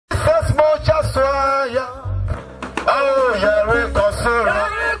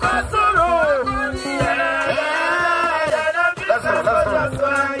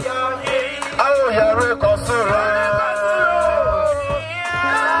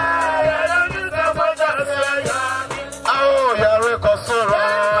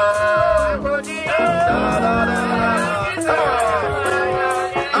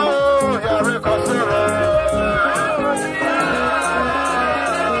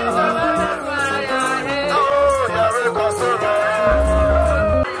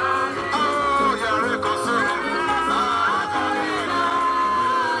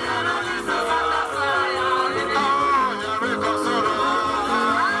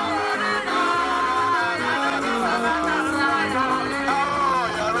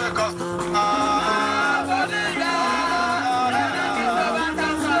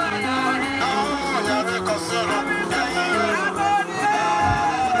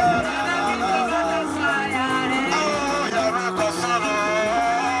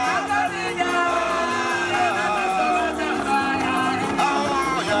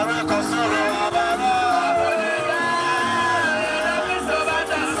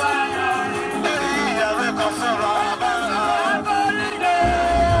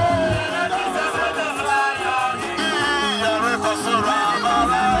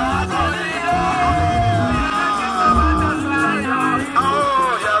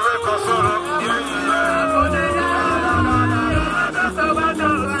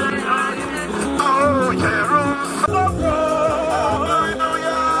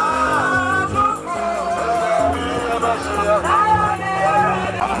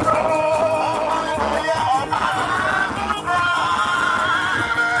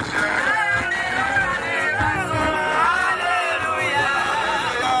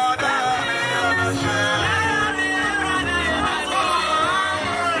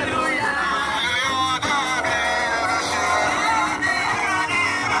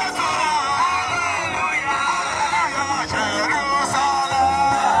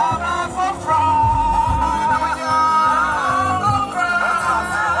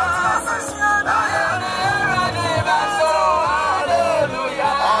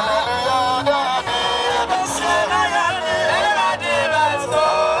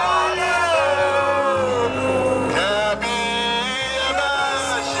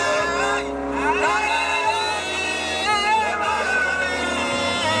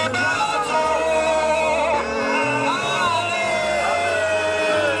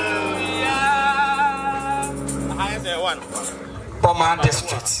Bomaa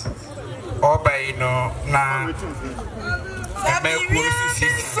district. Oba no na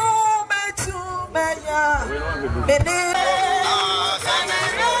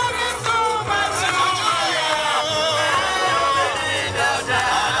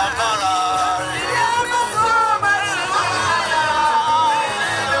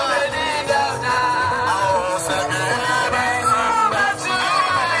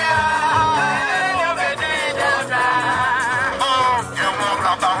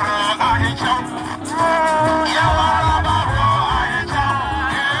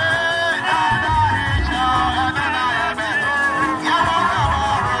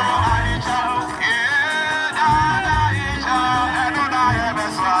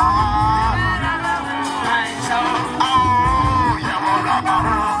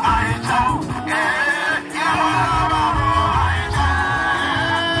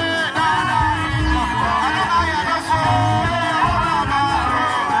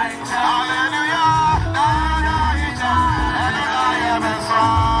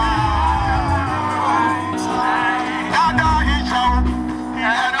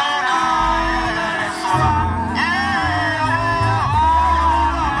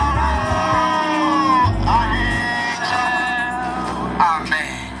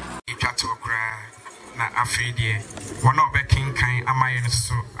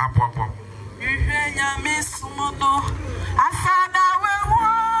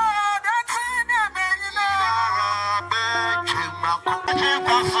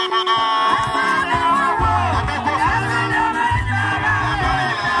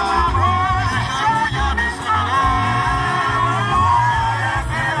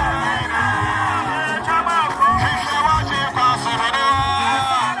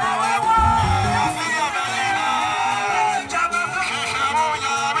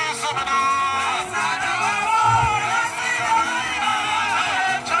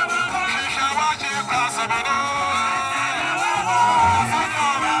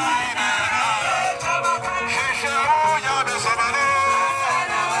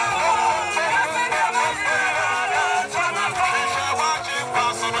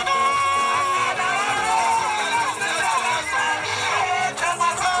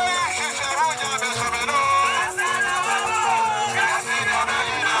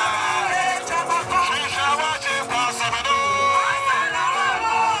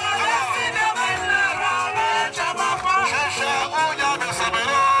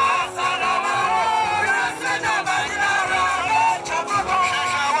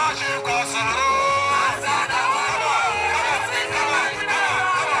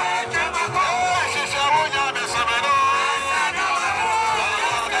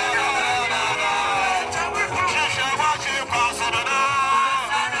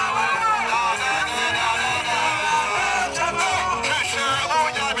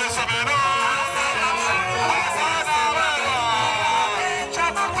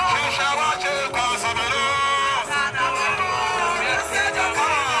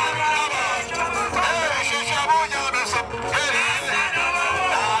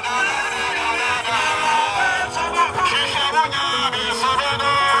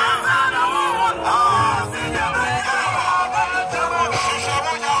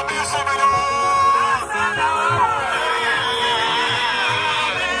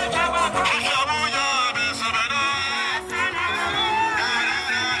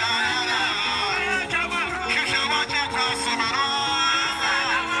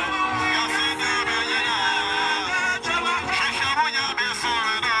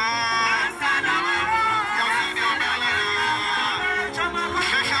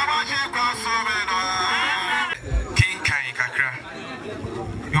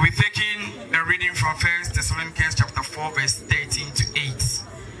 4, verse 13 to 8.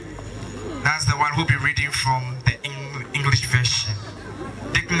 That's the one who'll be reading from the English version.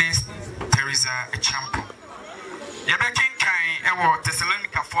 Dickness Teresa Echampo. Yabakin Kai, Ewo,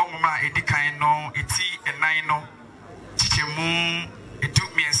 Thessalonica Formuma, Edikai no, Eti, and Nino, Chichemu, it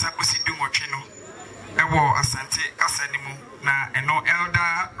took me and Sapusi Dumochino, Ewo, Asante, Asanimu, na, and no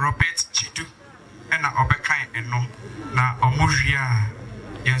elder Robert Chidu, and na Obekai, and no, na Omuria,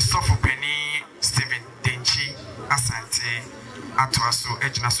 Yen Sofu Penny, Stephen Denchi, Asante, Atuaso,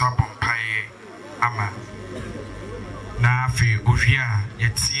 Ejnaso Bompaye, Ama. Na fi Uria,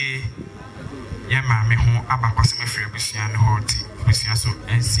 Yetie. Yema me ho abakwase me frɛ busua no hoti busua so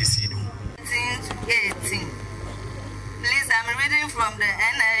NCC no 18. Please, I'm reading from the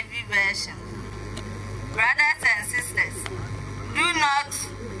NIV version. Brothers and sisters,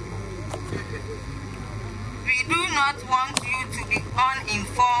 we do not want you to be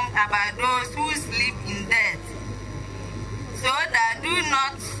uninformed about those who sleep in death, so that do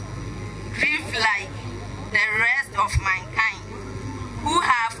not grieve like the rest of mankind who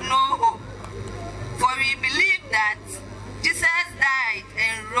have no hope. For we believe that Jesus died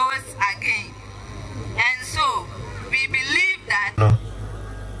and rose again. And so, we believe that... No.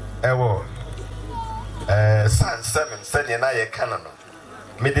 Psalm 7, said in a canon.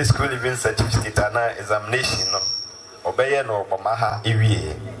 Middle school living certificate and examination. Obey no Bomaa,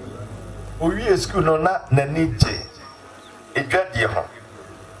 Ewie. Uwie school no not Nanije. A dread year.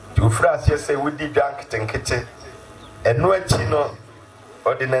 To France, yes, say, we did drunk and kitchen. And no chino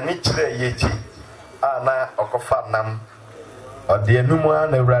or the Nanichre Yechi. Ana okofa nam ode enum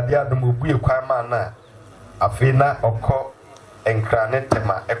ana awurade adom obu ekwama na afina okọ enkrane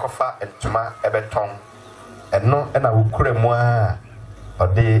tema ekofa entuma ebeton eno na wukure mu a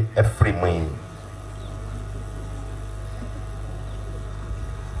ode efrimu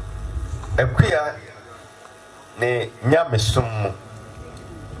ekuya ne nyamesum mu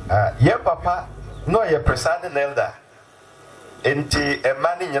ye papa no ye presiding elder enti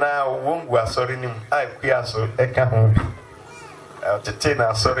emani nyina wongu asori nim akuya so eka ho bi tete na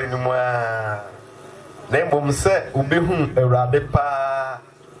asori nim a na mbom se ubehu awurade pa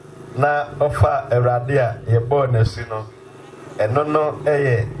na ofa awurade a ye bo na su no eno no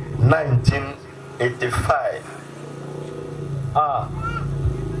eye 1985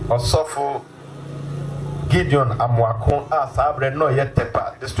 osofo Gideon Amwako sabre no ye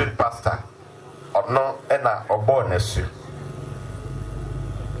tepa district pastor ono ena obo na su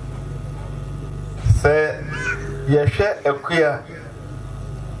se yehwe akuya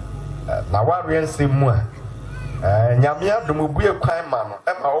na ware nsemu a nyame adom bu ekwan ma no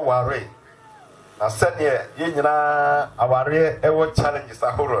ema wo ware na sene ye nyina aware ewo challenges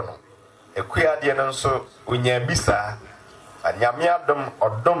ahoro no akuya de no nso onya bisa nyame adom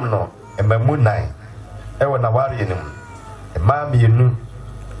odom no emamu nan ewo na ware nim ema mienu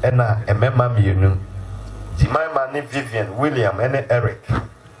ena emema mienu Jemima ne Vivian William ene Eric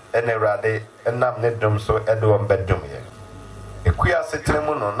ene rade enam ne dom so edo bedom ye ekuya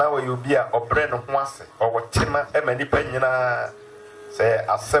setremu no na we obi a obre no ho ase owotema emani pa nyina se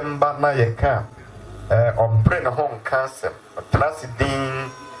asemba na ye ka obre no ho nka asem otrasi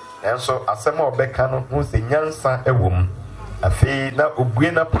din enso asema obeka no ho se nyansa ewom afi na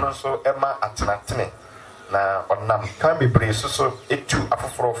obue na pono so ema atenatene na onam kan bebre so etu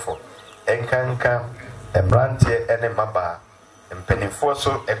afofrofo enkanka emrantie ene maba mpenifo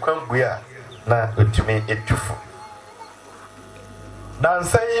so ekwambua na otumi etufu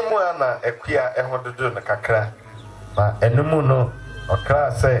dansayi mu ana ekuya ehododo na kakra ma enumu no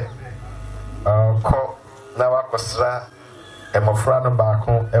okra se ko na wakosra emofra no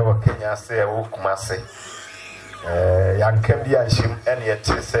baako ewo Kenya se ewo Kumase yanka bia him ene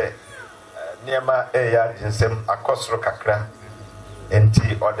yete se niema ya jinsem akosro kakra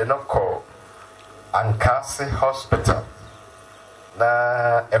enti ode no ko Ankase hospital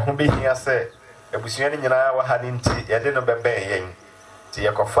na ehu behia se ebusua ni nyina wa ha ni nti yede no bebe yen ti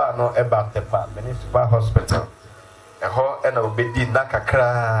yekofa no eba tepa municipal hospital eho ena obedi na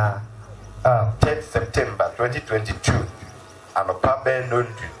kakra 10 September 2022 anopa be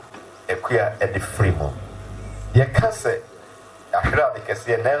nondu ekuya edi frimo ye kase ahira de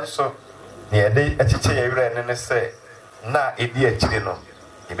kase nenso ne yede achiche yewre ne se na edi achire no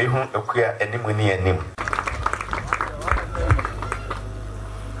ebehu ekuya animu ni anim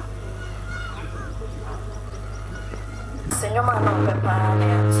Señor Mano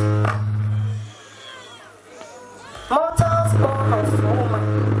Pepaniat. Mortals born of woman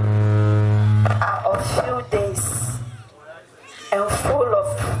are of few days and full of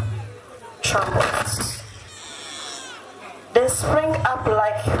troubles. They spring up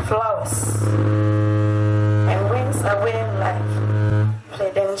like flowers and winds away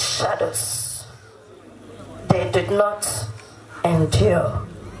shadows. They did not endure.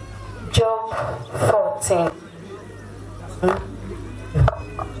 Job 14.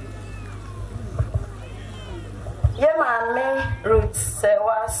 Yemame Ruth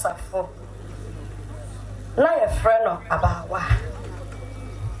Serwaa Sarfo. Na ye friend of Abawa.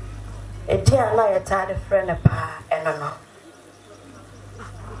 A dear na ye tired friend of Pa and no.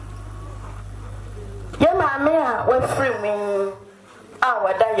 Yemame a we free me a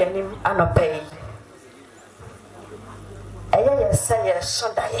wada yenim anopay. Eye ye say ye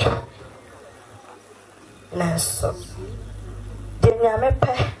so daye. Nanso. De nyame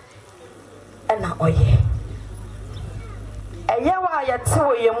pe na oye. Eye wa ye te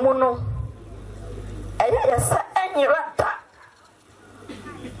wo ye mu no. Eye ye se anyira da.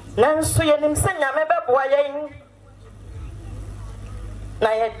 Nanso ye nim se nyame beboa yen.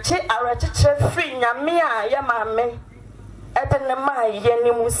 Na ye che arachiche free nyame a ye maame e de ne ma ye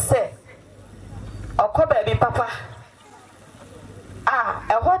nim se okoba bi papa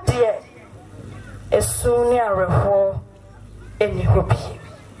eho de esu ni areho eni hobi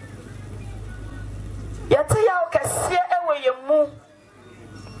yete ya okase ewo ye mu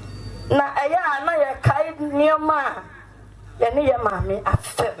na eya na ye kai nioma ye ne ye maame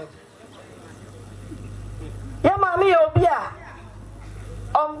afem ye maame ye obi a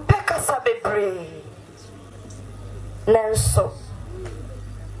Pekasa bebre Nanso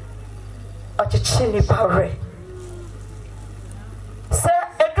Ochichini pare Se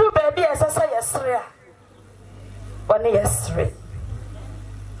edru baby asasa yesre a Wone yesre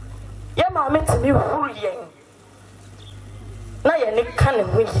Ye maame timi huru yen Na ye ne ka ne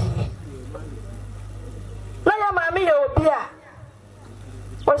ho yi Na ye maame ye obi a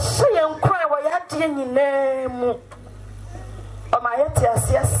wo hye yen kwan wo ya de nyina mu Oma yeti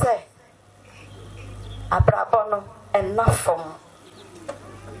asese abrabono enafom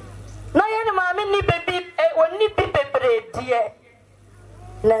na ye ni maame ni baby woni bi bebre die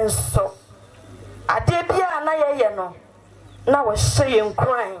nanso ade bia na ye no na wo hye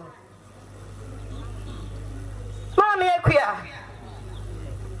nkran maame akua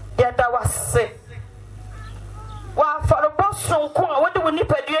ya da wase wa forobo sonko a wode woni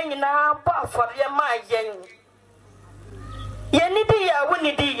padua nyina bo afore ye ma yen Yeni di ya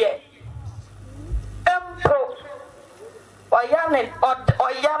wuni di ye Empro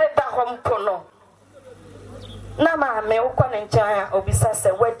Oyare da hompono Na maame ukwa nenchaya obisa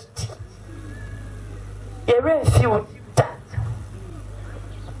se weddi Yere mfiu da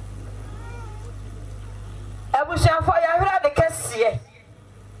Ebushanfo ya hira de kesiye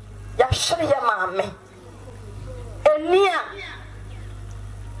Ya shiri ya maame Enia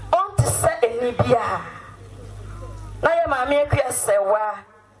Onti se enibia Na ye maame akua sewa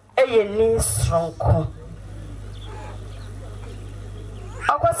eye ni stronko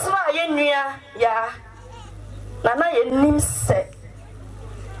Akwasra ye nua ya na ye nim se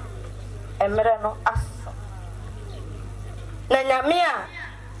emre no aso Na nyame a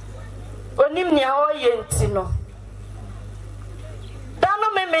onim nia o ye ntino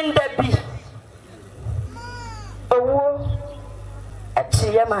Dano memenda bi owo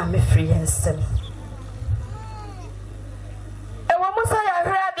achi ye maame free ensem Musa ya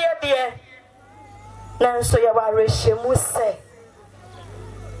hwade de nanso ya warehemu se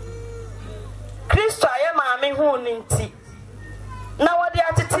Kristo aye maame hu ninti na wode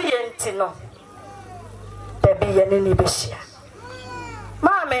atete ye nti no da bi ye ni behia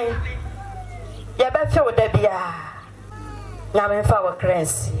maame ya be fe wo da bia na me fa wo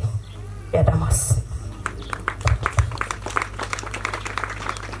kransi ya damas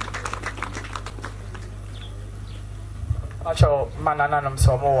Acho manana nam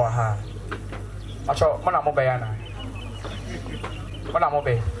somo wa ha. Acho mana mo bayana. Mana mo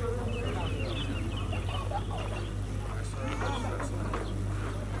be.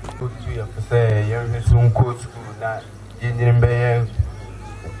 Kutu ya kuse yen sun ko school na yin be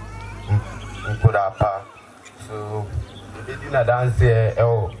nkoda pa. So we did na dance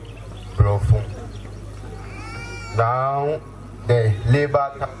brofun. Now the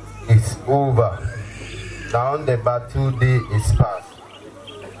labor is over. Now the battle day is past.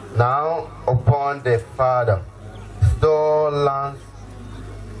 Now upon the Father, store lands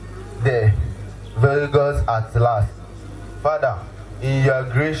the vulgars at last. Father, in your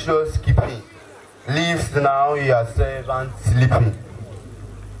gracious keeping, leaves now your servant sleeping.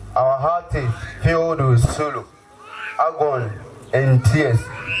 Our heart is filled with sorrow, agony, and tears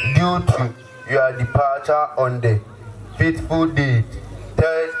due to your departure on the fateful date,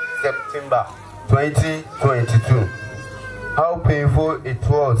 3rd September 2022. How painful it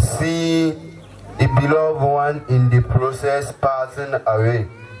was seeing a beloved one in the process passing away.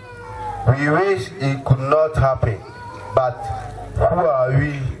 We wish it could not happen, but who are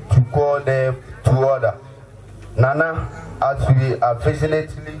we to call them to order? Nana, as we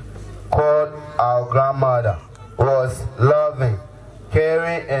affectionately called our grandmother, was loving,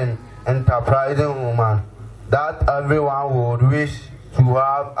 caring, and enterprising woman that everyone would wish to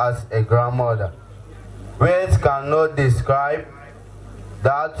have as a grandmother. Words cannot describe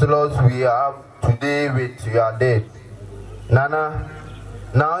that loss we have today with your death. Nana,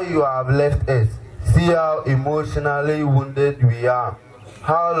 now you have left us. See how emotionally wounded we are.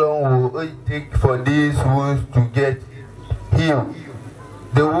 How long will it take for these wounds to get healed?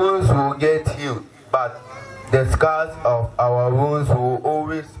 The wounds will get healed, but the scars of our wounds will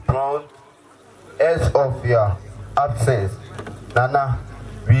always prompt us of your absence. Nana,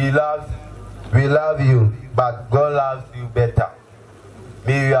 we love you, but God loves you better.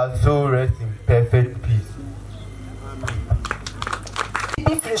 May your soul rest in perfect peace.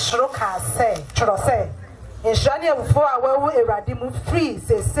 If you stroke her, say, Trose, in Shania before I will eradimu free,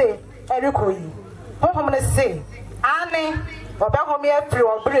 say, Ericoi. Home say, Annie, or Bahomia free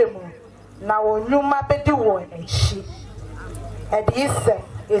or Bremu, now you ma bedi one and she. At least a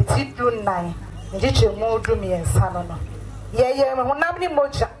tidu nine, and did you move to me and Sanono? Yea, Honamni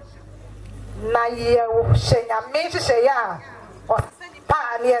Mocha. Na ye shenya me say ya, or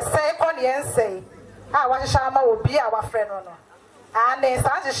pa near say, Connie and say, I want Shama will be our friend. And then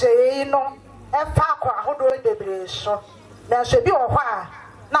Sansa say, no, a fakwa who do the bridge. There should be a while.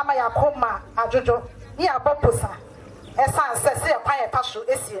 Namaya Koma, a jojo, near Bopusa. A son says, a quiet passion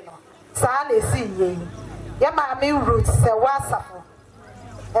is you know. San is see ye. Yama me Ruth Serwaa Sarfo.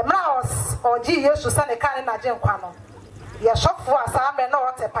 A mouse or G used to send a cannon at Jim Quano. Your shop for us, I may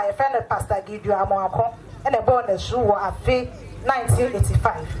not a pie friend of Pastor Gideon Amonco and a bonus who were at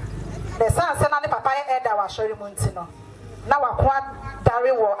 1985. The son sent on the papaya head our showing Montino. Now I want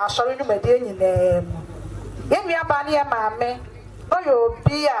Darry war, I shall you my dear name. Give me a banny, mammy. No, you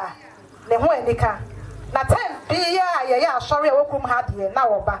be a Nehuenica. Not 10 be ya, sorry, I welcome had ye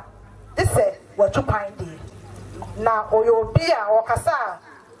now, but this said, what you find thee. Now, or you be a or Cassa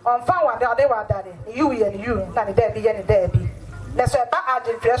on found that they were daddy, you and you, not there be any there be. Let's say back at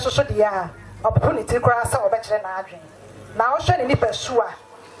the dress so the opportunity grass or better than I dream. Now, shiny nipper sure.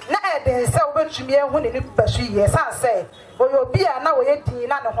 Na eden se obetu me hu ne nipasu ye san se oyobi a na oyedi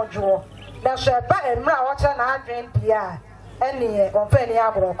na ne hojo na so ba emra wo kire na adwen dia ene onfa ni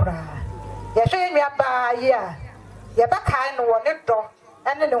agro kra ye hwe nwa ba ye a ye ba kai no wo ne do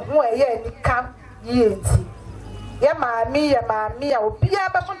ene ne hu eye anika ye nti ye maami a obi a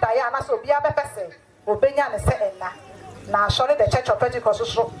be so da ye na so obi a be pese obenya ne se enna na asori the church of Pentecost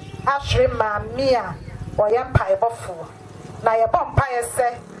so ahwe maami a oye mpai bofo na ye bom pae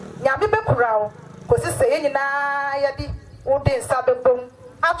se nyame bekurawo kosi se ye nyina yedi udi nsa bebom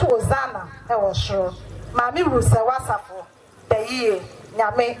ato ozana e wo soro maami Ruth Serwaa Sarfo da yiye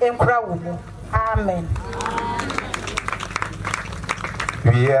nyame enkura wo mu amen.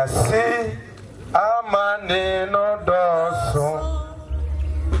 We are see amane no doso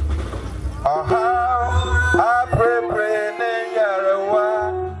I pray ne yarewa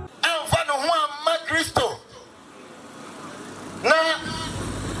Amfa no ho amma Kristo na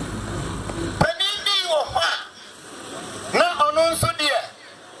panini wo ha na ono nso de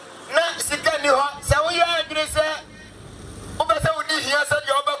na sika ni ho sa wo ya adire se wo be se wo di hia se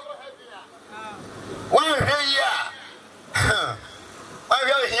de oba wo hwe ya wa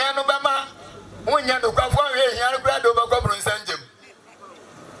hwe hia no ba ma wo nya do kwa fo hwe hia no kra do ba kwa bro nsanjem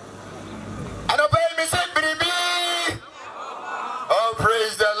ano ba mi se bribi. Oh,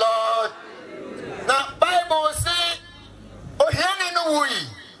 praise the Lord. Now Bible say ohiani no wui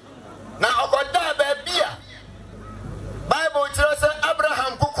na ogoda ba bia Bible tell say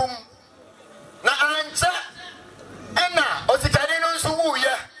Abraham kukum na ancha ena osikari no nso wu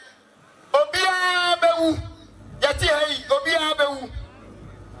ya obia bewu yati hai obia bewu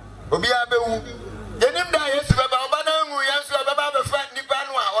yenim da Yesu baba oba na ngu ya nso baba be fa nipa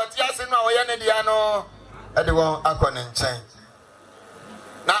no a oti ase no a oye ne dia no e de won akone nchen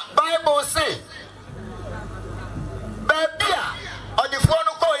na Bible say babia odifo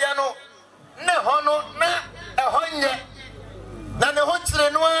no ko ya no ne ho no na e ho nye na ne ho kire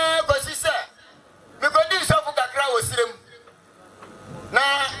no ko si se me ko di so fu kakra wo sirem na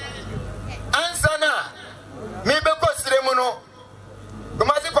ansa na me be ko sirem no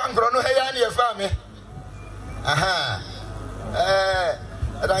gomasi kwangro no he ya ne e fa me aha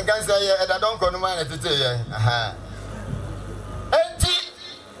dan kan say e da don ko no ma na tete ye aha enti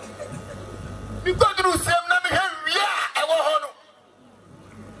mi ko dru sem na me he wia e wo ho no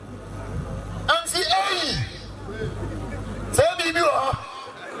ansi ei se bi bi wo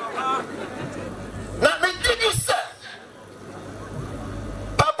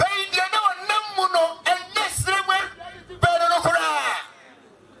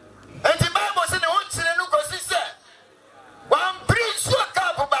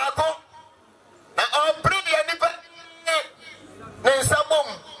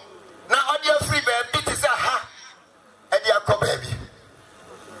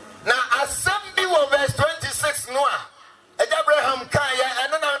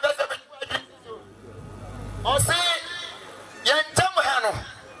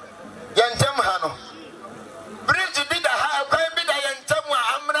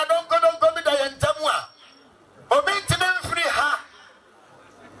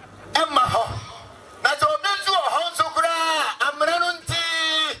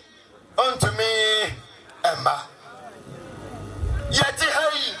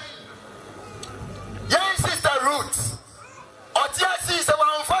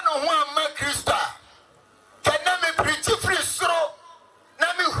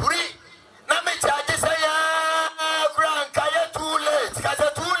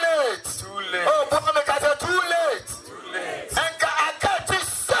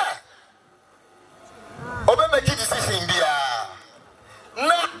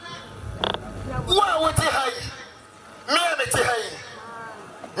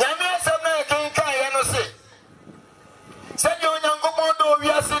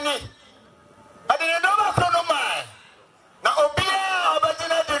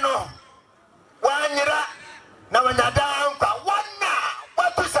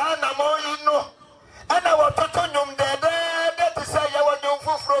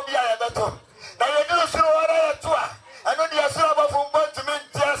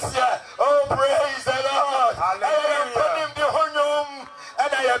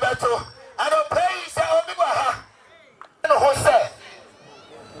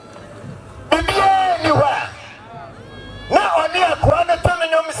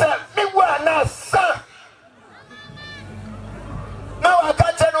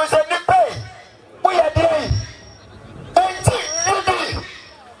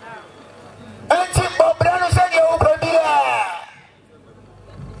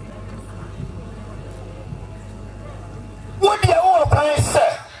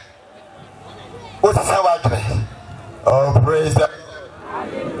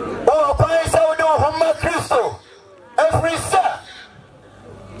Oh, why is our Homer Christo? Every sir.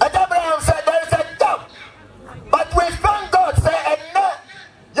 Abraham said there is a gap. But we thank God, say, and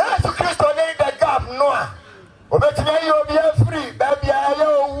yes, Christo need the gap, Noah. But you'll be free, baby. I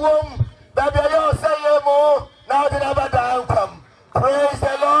womb, baby. I say, more. Now the never down come. Praise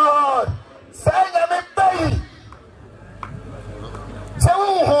the Lord. Say, I'm baby. Say,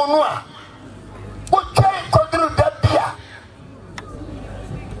 Noah. What can't go through that beer?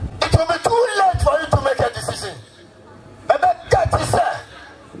 It will be too late for you to make a decision. But that is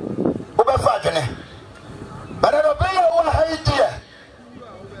but I don't pay your idea.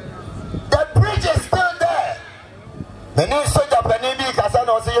 The bridge is still there. The new soldier Penny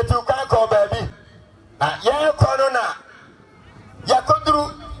Casano say you can't go, baby. Yeah, Corona.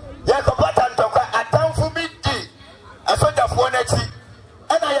 Yakodru, Yakopatan Toka, a town for me, a soldier for Nechi.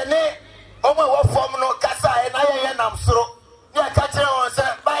 And I name Oma from no Casa and I am so. Yeah, catch on,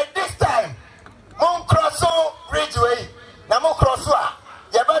 sir. By this time, Mon Crosso Bridgeway, Namo Crosswa,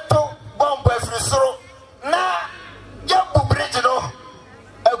 Yabato, Bomb every sorrow. Na yabu bridge no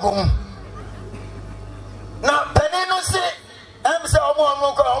egum na peninu si em se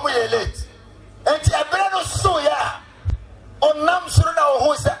omo ko late enti ebere no so ya onam suru na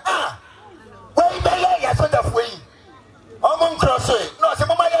ohu se we be ya so da foi omo nkroso no se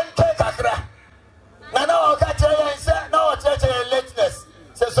mama ye nke kakra na o ka chere ye se na o chere lateness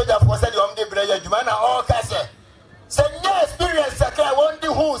se so da for se de om de bre ya djuma na o ka se nye experience sakra won di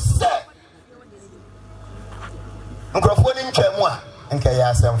hu se Microphone in Chemwa and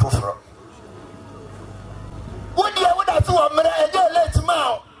Kayas and Fufro. Would you would have to a minute and you let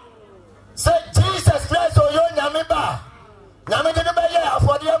mouth? Say Jesus Christ or your Yamiba. Namida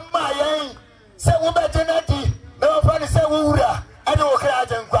for the Maya. Say Ubatinati, no funny say Wura, and you cry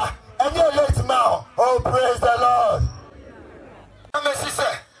and you let mouth. Oh, praise the Lord.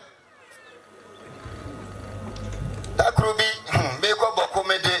 That could be make up a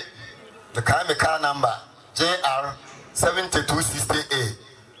comedy, the car number. JR 7260A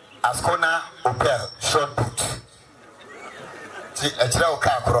Ascona Opel short boot. A chira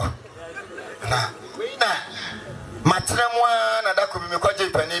kakro. Na matramwa na da could be kwaje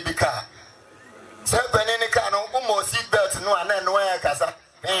penny bika. Say penny car no umo seat belt no and no air casa.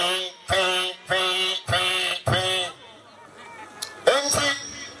 Enji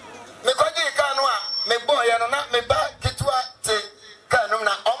me kwaje car no me boy na me ba kitwa te car no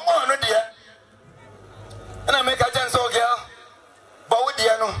na omo no dia. And I make a chance, oh girl. But with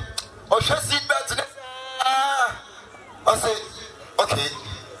the ano, or just sit back today. I say, okay.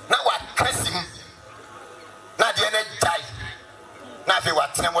 Now what? Curse him. Now the end die. Now if you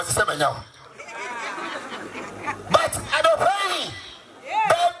want to was the same now. But I don't pay.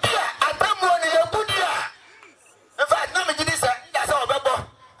 Baby, I don't want to put you. In fact, now me do this. That's all, baby.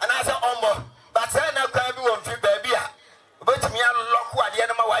 And I say, Ombo. But I now can't be one for baby. But me, I lock what the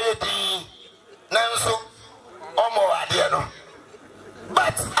enemy why you now so.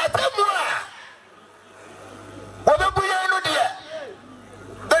 But I tell you what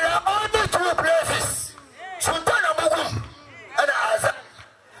there are only two places, Sultana Mugum and Azana.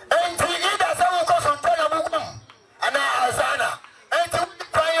 And he either Sultana Mugum and Azana. And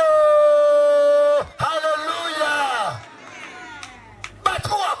hallelujah. But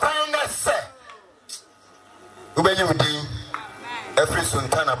who are crying that say? Ubeyudi, every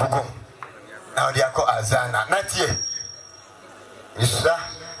Sultana Mugum. Now they are called Azana. Not yet. Isra.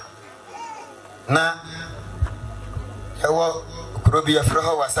 Na. Ewo kurobi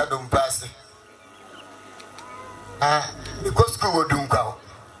afro wa sadom pass. Because school wo dum kwa.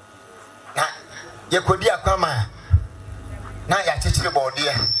 Na ye kodi akwama. Na ya chichire body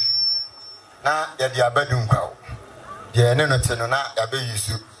e. Na ya di abadum kwa. Ye ne no te no na ya be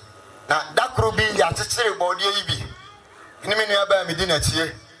yisu. Na da kurobi ya chichire body e bi. Ni me nua ba me di na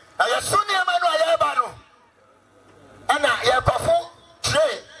chie. Na ye so ne ma no ayaba no. Ana ye kofo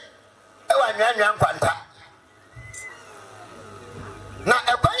tray. Ewa nwanwan kwanta. Na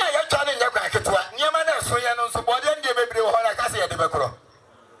ekwanya ye twa ne nyekwa ketwa. Niema na so ye no so body ndie bebre wo hora kase ye de bekro.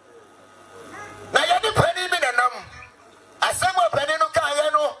 Na ye di pani bi na nam. Asemo pani no kan ye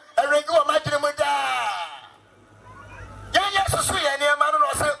no eregi wo madire mu da. Ye susu ye niema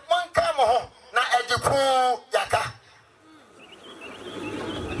no se monka mo ho na ejipu yaka.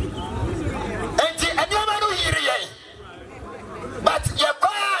 Enti eniema no yiri ye. But ye kwa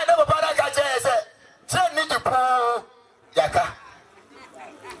na baba ka je se train ni jipu yaka.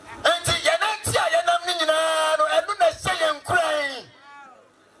 Enti ye na tia ye nam ni nyina no enu na se ye nkuran.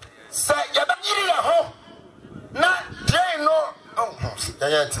 Sa ye ba yiri ye ho. Na train no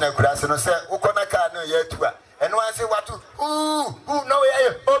ye tina kurase no se ukona ka no ye tua. Enu an se watu no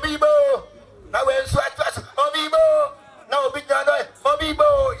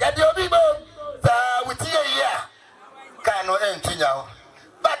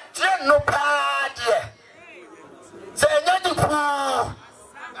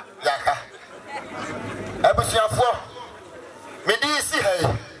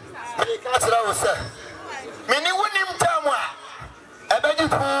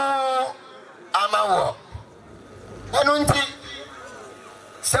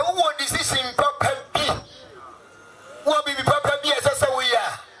So what decision papa be? What be papa be as we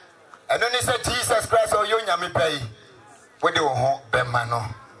are? And then he said Jesus Christ or you nyame pay. We do home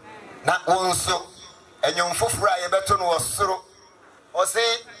bemano. Not one so and young fufra ye beton was so or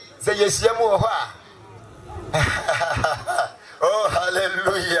say yes yamu. Oh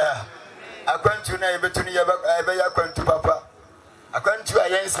hallelujah. I went to na betun ye I went to papa. I went to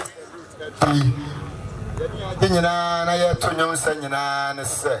ayensi.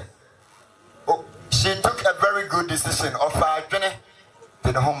 Oh, she took a very good decision of her journey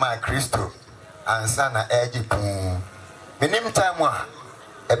to the home my Christo and Sana Eji Pum. Minim time one,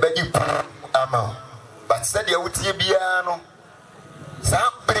 a baby pum amount, but said you would see piano.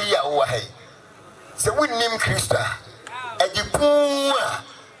 Some prayer away. So we name Christa Eji Pum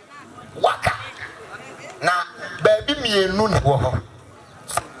Waka. Now, baby, me and Nun Woho.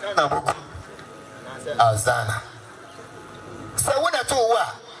 Azana. So when I told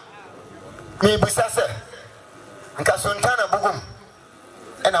me busase nka sontana bugum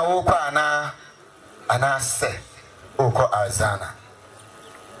and I woke ana se oko azana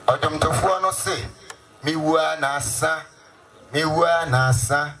odom tofo no se mi wa nasa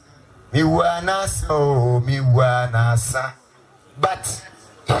but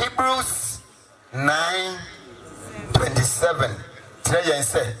Hebrews 9:27 tell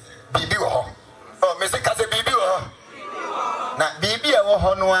say bibi wo. Oh, Mr. Kaze Bibi, na Bibi, I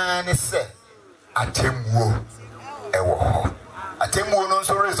want one say, Atemwo, Atemwo, no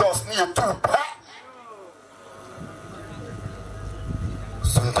so results near 2 pack.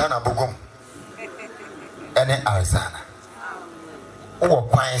 Sultana Bugum, any Arzana. Oh,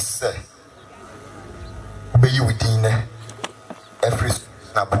 pine say, be you within every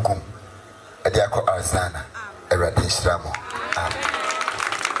Nabugum, a diaco Arzana, a radish ramo.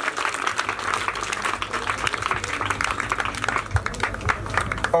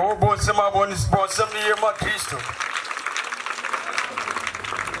 Oh, Bonsama Bonis Bonsam near my Christo.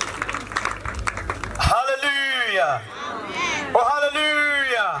 Hallelujah. Oh,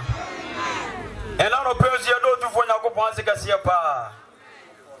 hallelujah. And I don't pay you to for Nago Ponsicasia Pa.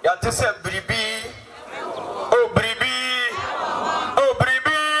 Yatisa Bribi. Oh, Bribi. Oh,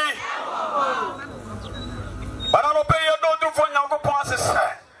 Bribi. But I don't pay you to for Nago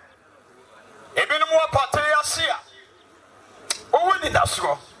Ponsica. Even more Patea Sia. Oh, we did that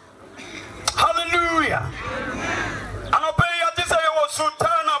so. Hallelujah. And I pay you this I was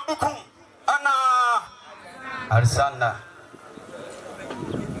Sultana Bukum. Anna Arsana.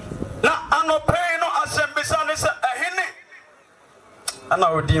 Now, I'm not paying no assembly. A henny. And I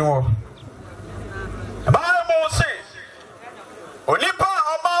would do more. The Bible says, Onipa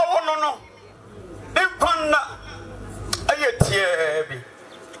about no. Nipana. Ayetiabi.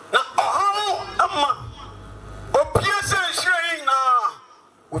 Now, Amma. Opiese shrein na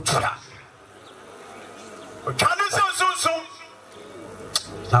utra. Ochane so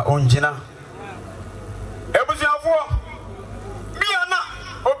na onjina. Ebuziafo bia na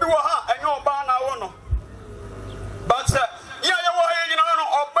obi wo ha enyo ba na wo no. But ya wo ha yina no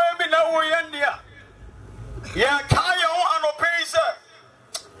oba bi na wo ye ndia. Ya kaya wo anope se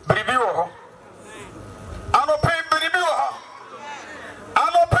biribi wo ho. Anope biribi wo ho.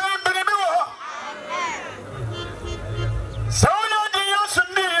 Anope biribi wo ho. So now the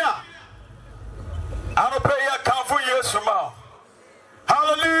Yasunia, I don't pay a count for years from now.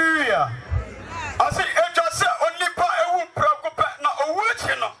 Hallelujah. I say, I just said, only pa a whoop, na a witch,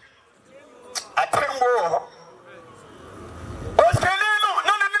 you know. I think more. What's the name?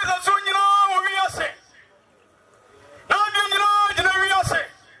 None of this is so you know what we are saying. Now, you know, we are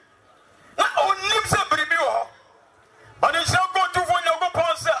saying. Not only the baby, but it's not going to win your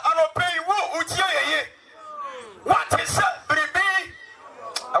pants and I'll pay you. What is that?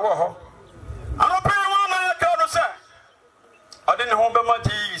 I don't pay one I can't say. I didn't hold my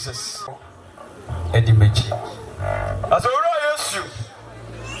Jesus. Eddie Mechi. As all I ask you,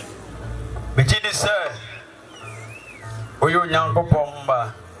 Mechi said, oh, you young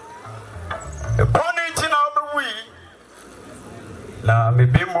Pomba. A pony tina of the wee. Now, me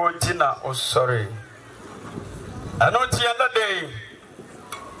be more tina, oh, sorry. I know the other day.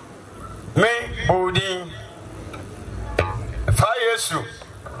 Me, Boding. 5 years.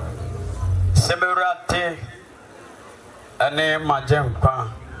 Seberate ane majempa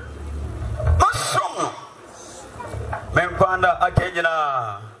masom menkwanda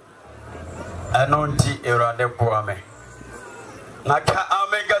akejina anonti erade boame naka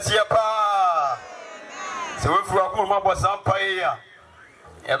amegasia pa se wefu akuma mabosa mpa ya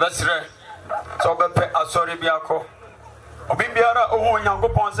ebesre so bepe asori biako obi biara ohu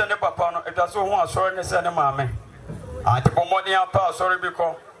nyankopon se ne papa no etwaso ohu asori ne se ne maame I take money and pass, sorry,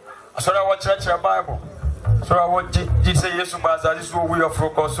 because sorry, I watch church Bible. So I want to say yes to Baza, this will be a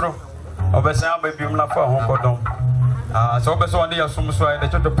focus room. Obviously, I'm a beam for home, but so best one day, some so I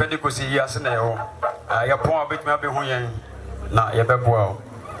let you to Pentecost, yes, and I upon a bit maybe when not yet well.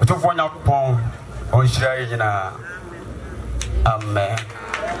 But to find out upon on Shirayina. Amen.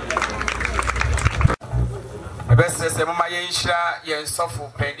 The best says, Mama Yensha, Yen Sofu,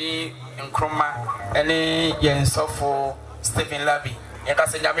 Penny, and Chroma, any Yen Sofu, Stephen Labby. And I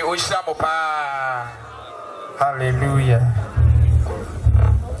said, Yami Osha Mopa. Hallelujah.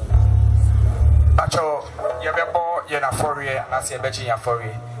 Acho, Yabebo, Yena Forie, and I say, Betty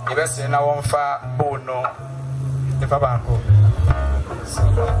Yaforie. The best in our far bono. The Fabanco.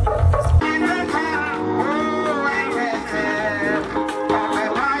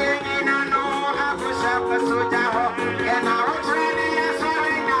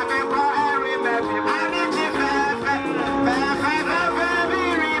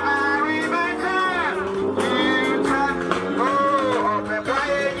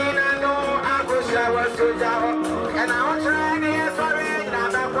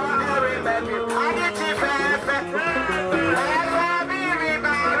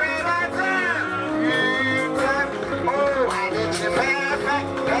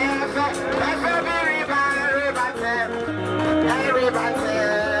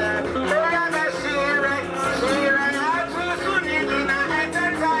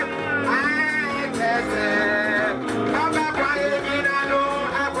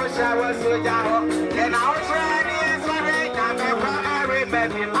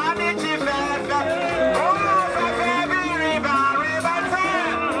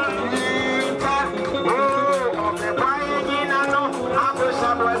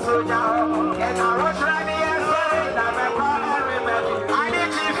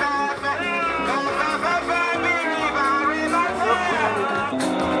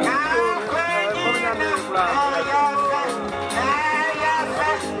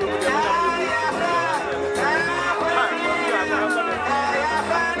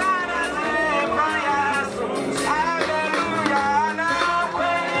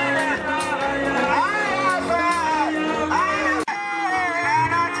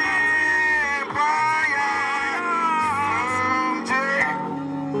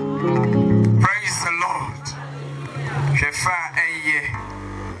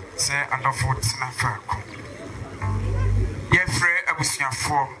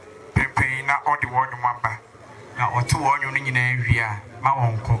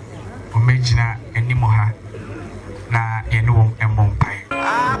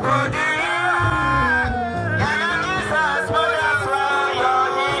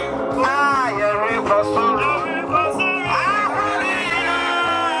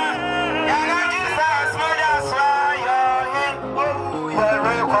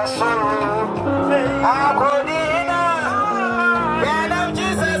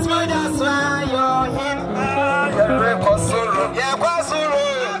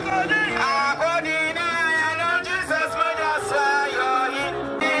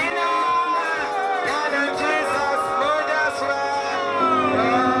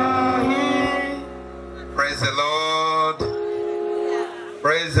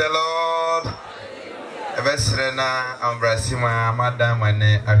 Madam and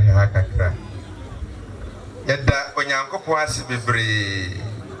Ahakakra. Yet that when Uncle Quasi be brave,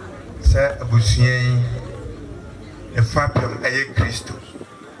 Sir Bussier, a fapum a Christo.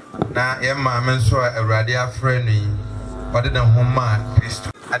 Now, your mamma saw a radia friendly, but then Homa Christo.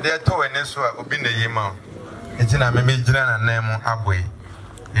 I dare to an answer obin the Yema. It's in a Major and name Abway.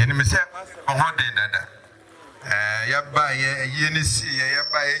 Enemy said, on what day that? Yabba, Yenisi,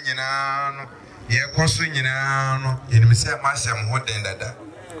 Yabba, Yan. Ye consuing now, in Mr. Massam, what then that?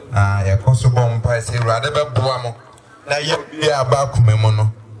 Ye consul bomb price, rather than Boamo. Now ye are about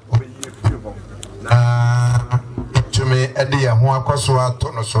Kumemono. To me, a dear one Cosua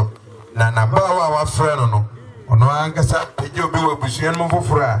Tonoso. Nana Bawa, friend, no. No, Angasa, you be a Bussian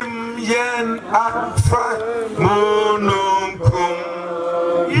Mofra. Yen Alpha Monum cum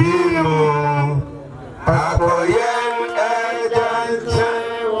Yemo. Apoyen Agent. Yeah.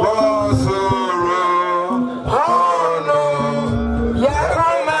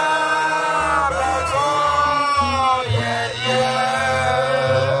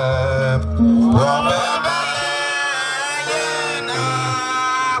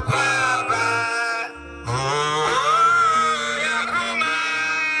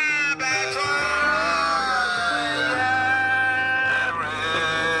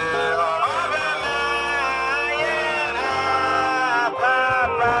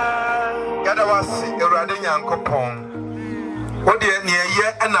 Nyankopɔn wo de ne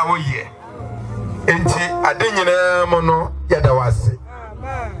ye na wo ye enti ade nyina mo no yɛda wase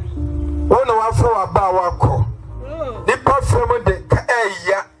wo na wafo aba wakɔ nipa fam de ka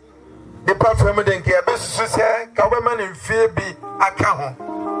eya nipa fam de nke abesusu sɛ ka wo ma ne mfie bi aka ho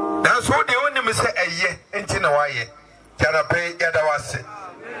nanso wo de wonim sɛ eye enti na waye tara pe yɛda wase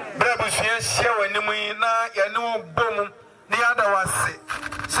bra busuya hyia w'anim yi na yɛne wo bom ne yɛda wase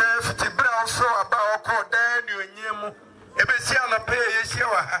sɛ fiti bra so aba wakɔ daa ne onyemu ebesi anapa ye hyia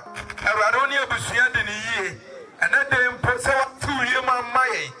wa ha awurade ne abusuya de ne yie ana de mpo sɛ watu yie ma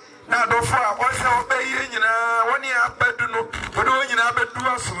maye na adofo a wɔsɛ wɔbɛyɛ nyinaa wɔne abadu no wɔde nyinaa abɛdu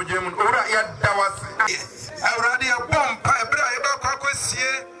asomdwe mu owura yɛda wase awurade yɛbɔ mpa ebra yɛbɛkɔ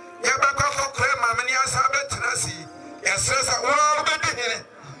akɔsie yɛbɛkɔ akɔkora ma me ne asa bɛtena si yɛsrɛ sɛ wɔbɛdi hene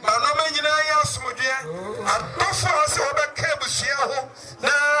ma nɔma nyinaa yɛ asomdwe adofo a sɛ wɔbɛka abusua ho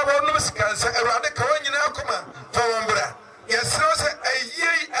na wɔnom sikansa awurade ka wɔn nyinaa kɔma fa wɔn bra yɛsrɛ sɛ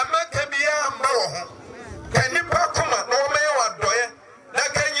ayie amaka biara mba wɔ ho ka nipa kɔma na wɔmɛyɛ wadɔyɛ na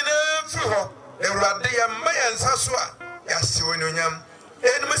ka nyinaa mfiri hɔ awurade yɛmma yɛn nsa so a yɛase wɔ nyonyam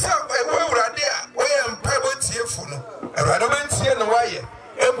ɛnim sɛ ɛwɔ awurade a wɔyɛ mpa bɔtiefu no awurade bɛntie no wayɛ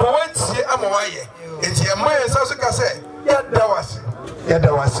ɛmpo wɔntie ama wayɛ enti yɛmma yɛn nsa so ka sɛ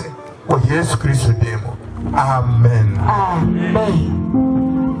yɛda wase wɔ yesu kristo din mu amen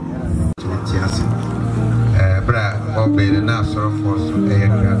bra obey na sorofo so e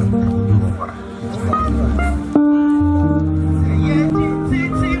kra no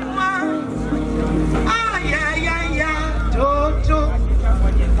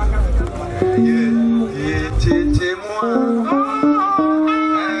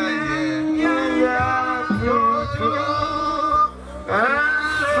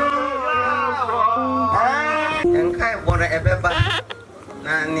ba ebeba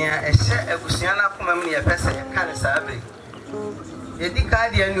na nia ehye abusua na akoma mu ne yefese ka ne saabe edi ka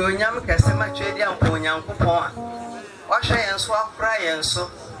de ani onyam kese ma twedi ampo onyankopon a wahwe yen so afra yen so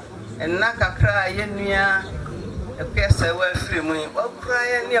enna kakra yenua ekese wa afiri mu wakura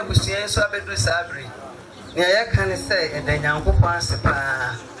yen ne abusua yen so abedu saabe ne ya ka ne se eda nyankopon asepa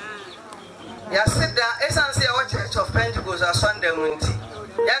ya sida esanse ya Church of Pentecost asonde mu nti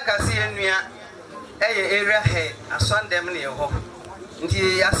ya kase yenua area head asondem ne ho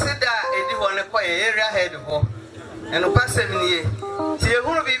nti yaseda edi ho ne koye area head ho eno pasem nie ti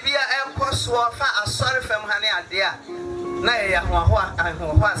ehunu bibia ekoso fa asore fam ha ne ade a na ye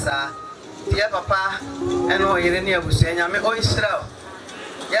ho asa ti ya papa eno yere ne abusu nyame o Israel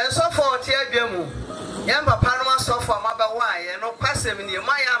ye so for ti adwamu ye papa no so for maba wa ye no pasem nie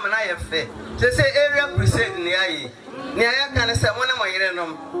ma ya amna ye fe se area crusade ne ayi ne ya kan se mo ne mo yere no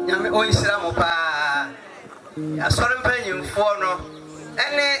nyame o Israel mo pa asore mpanyimfo no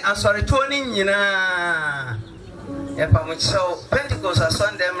ene asore to ni nyina e pa mo chao Pentecost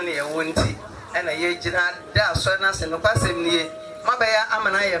asondem ne ye wonti ene ye gina da asore na se no pasem nie mabaya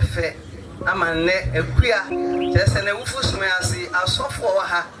amana ye fe amanne ekua tese ne wufu sume ase asofo wa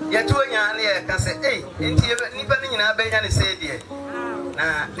ha ye to nya ne ye ka se enti nipa ni nyina benya ne se die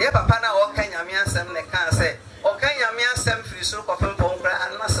na ne papa na o ka nyame asem ne ka se o ka nyame asem firi so ko pempo nkra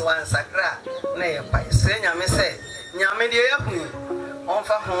anase wan sakra na ye pa se nyame se nyame de ye hu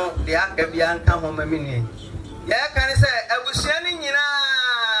onfa ho de aka bia nka ho mamini ye ka ne se abusua ni nyina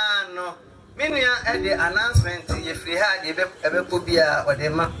no minua e de announcement ye firi ha de ebe ko bia o de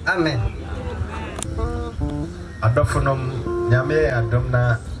ma amen adofonom nyame adom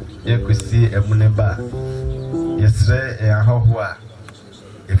na yekusi emune ba yesre ahoho a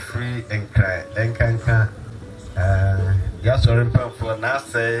efri enkra enkanka ya sorry for na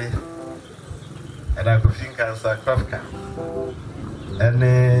say and I could think as a kofka and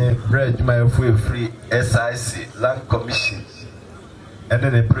bridge my free SIC Land Commission and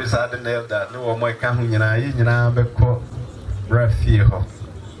then the priest had nailed that no more coming in a beko rafi ho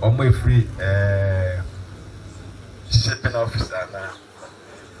or my free shipping officer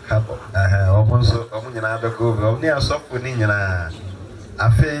now almost beko near soft in a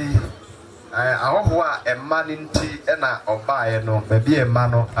ahoho a man nti na obae no ba bi ema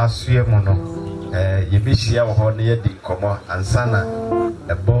no asue mu no ye bi hia wo ho ne ye di komo ansana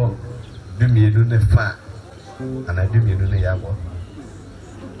ebo dumienu ne fa ana dumienu ne yabo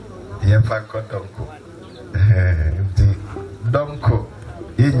ye fa ko donko nti donko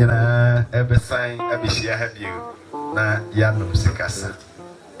ye nyina ebesan abihia ha bio na ya no sikasa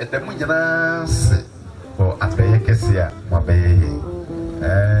edemu nyina se o abeye kesia mo abeye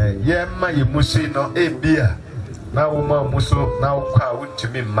yemma yemusi no ebia na woma muso na wokwa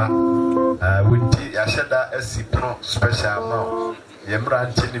wontumi mma wonti yasheda asipno special ma yemra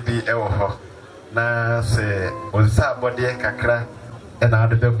ntini bi ewo ho na se onsa bode kakra na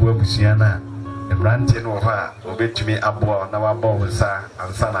ade bebu abusua na emrante no ho a obetumi aboa na waba onsa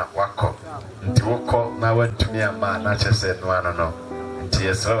ansa na wakọ nti wokọ na wantumi ama na chese no ano no nti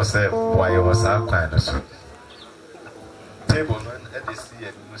yesro se boye wo sa kwan no so table no at the see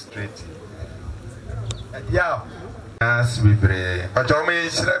administrative yeah as we bre ojo me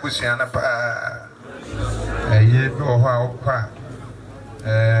shira abusua na pa ye bi wo ho a okwa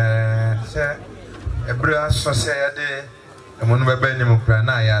se ebra so se ya de emonu baba ni mukra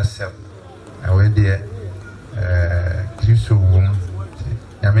na ya asem awe de kristo wom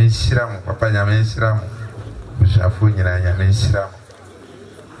nyame nhyira papa nyame nhyira mo bushafo nyina nyame nhyira mo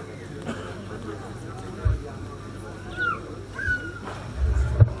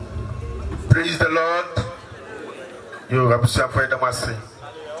praise the Lord you abusafo edamase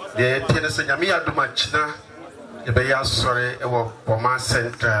de tiene se nyame aduma china e be ya sore e wo Bomaa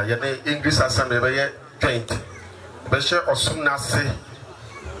Central ye ne English assembly be ye 20 be she osum na se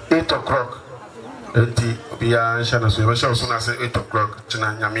 8 o'clock enti bia nsha na so be she osum na se 8 o'clock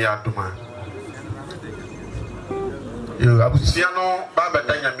china nyame aduma yo abusia no ba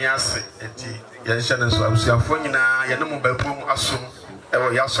beda nyame ase enti ye nsha na so abusiafo nyina ye ne mu babum asum e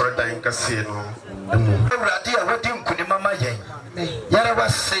wo ya sore dan kase no emu awrade a wodi nkuni mama yen yara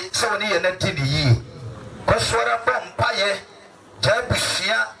wase so ne ye na tidi yi kwaswara bompaye ja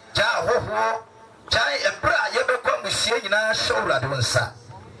busia ja hoho ja ebra ye be kwa musia nyina shawrade wonsa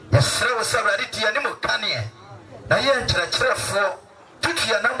yesre wo sawrade tie ne mu kane na ye nkyerɛkyerɛfo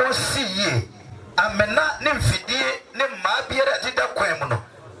tutua na mo si yi amena ne mfidie ne mmaa biara dida kwan mu no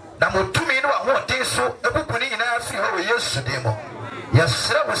na motumi ne wa hoden so ebukuni nyina afi ho Yesu de mo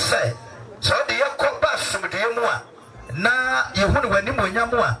yesre wo sɛ so de yakɔba sumdue mu a na yehunu wani mo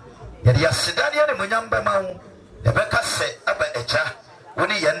nyamo a yɛde yasedane ne mo nyamba ma wo yɛbɛka sɛ aba agya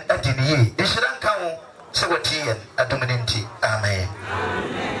woni yɛn adiniye nhyira nka wo sɛ wɔti yɛn adom ne nti amen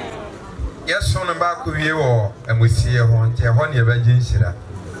yeso no ba ko wie wo amusie ho nti ho ne yɛbɛgye nhyira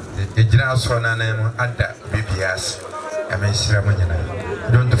egyina so na nan no ada bibias amen nhyira mo nyina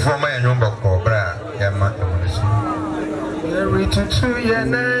don't form my nyomba ko bra yɛma ɛmo so every to your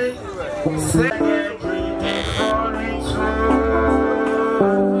night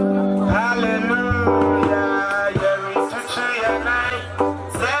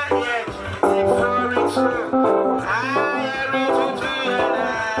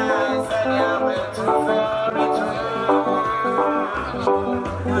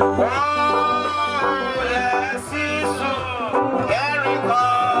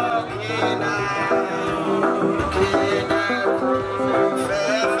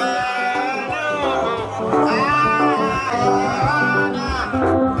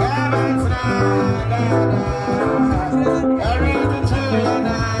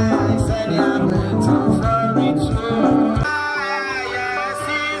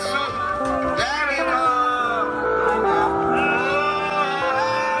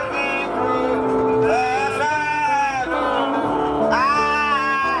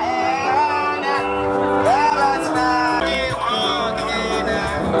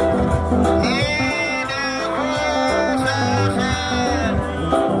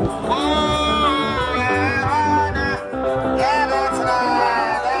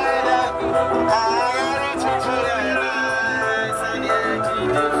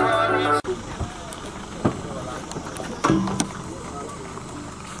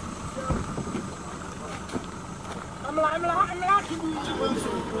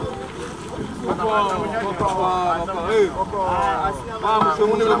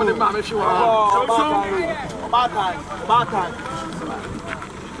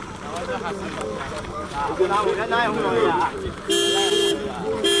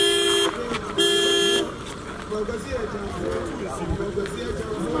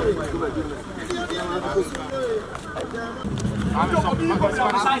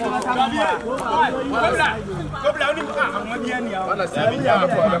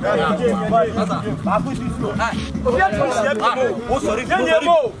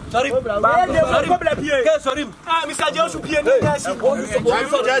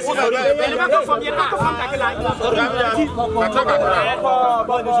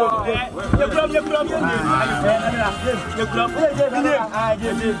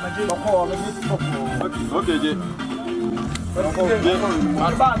Said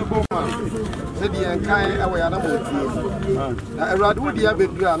the kind away at a rad would be a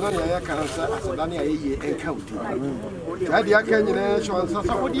bit grand on your cancer as a Dania and county. Had the Akan and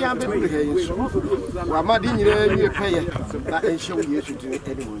so would you have been here? Well, my dinner, you pay that ain't show you to do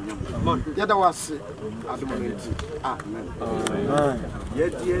anyone. The other was at the moment. Amen.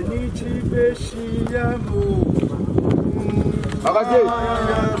 Yet you need to be she.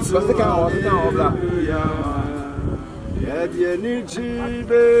 What's the count of that?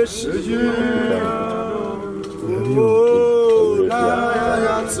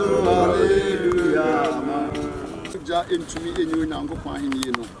 Into me in you now, go find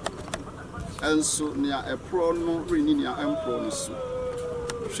you know. And so near a pro no reninia and promise.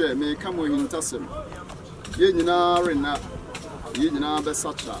 Share may come with him tassem. Yenina rena, Yenina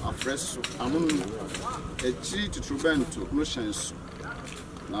besacha, a fresh among a tree to Trubento, no chance.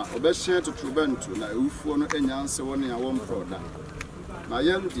 Na obeshe to Trubento, na ufuo no enyanse woni a won proda. Na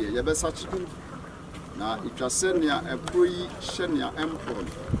yam die ye besacha. Na itwase nea eproyi hye nea empro.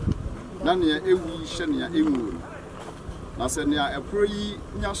 Na nea ewi hye nea enwu. Na se nea eproyi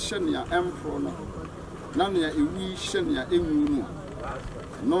nya hye nea empro no. Na nea ewi hye nea enwu no.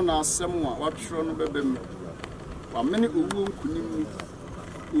 No na asem a watwro no bebem. Wa mene owu nkunim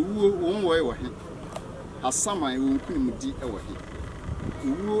owu wonwoe wo he. Asaman wo nkunim di e wo he.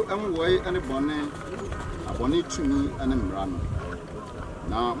 Owu enwoe ene bone abone tumi ene mra no.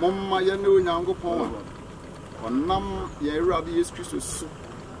 Na momma ye ne onyankopon a onam ye Awurade Yesu Kristo su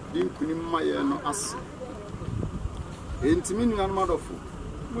di nkunim ma ye no ase. Entimi nuan madofo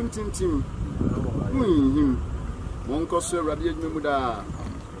muntintim munhim wonkoso Awurade adwuma mu da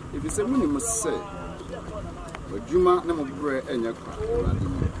efise munim se adwuma ne mobre enya kwa Awurade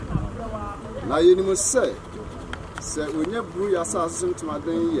na ye ni mo se onya bru ya sa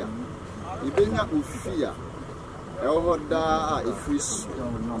asentmadan ya ibenya ofia Ehoda ifris.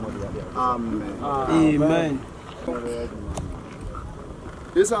 Amen. Amen.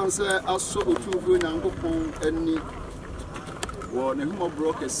 This answer aso otufu nyankopon ani wo ne humo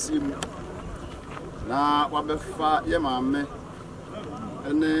broke sim na wabefa ye maame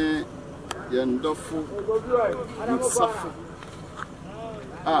ene ye ndofo mutsafu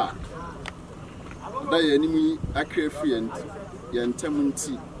da ye nimi akrefi ye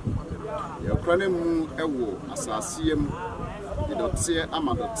ntamunti ye krane mu ewo asase am idotie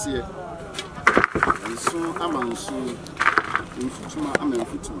amadotie nso amanso mfutuma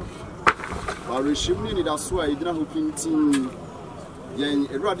amamfutuma warishimni ni daso a idina hopintin yen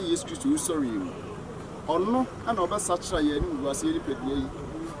Awurade Yesu Kristo sorry ono ana obesa kira ye ni guase ye pedie yi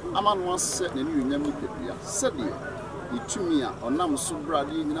amano ase na ni nyam ni pedie sede itumi a onam so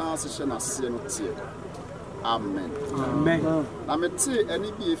brade nyina ase na ase no tie. Amen. Amen. Na mete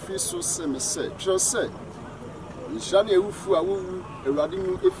ani bi efi so se me se tro se nshane ewufu a wowu Awurade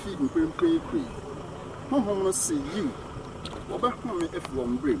mu efi mpempen kwi honhom no se yi obehom me efi wo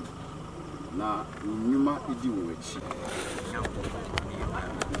mbrem na nyuma idi wo echi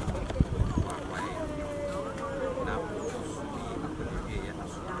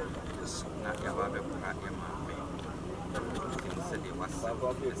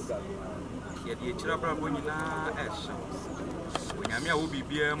Yedi chira bra bonyina ehye onyame a wo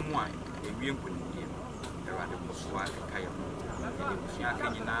bibia mu a ewie nkunidie Awurade koswa kaya yedi kusua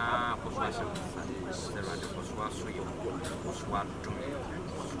kanyina koswa hye Awurade koswa so yo koswa dum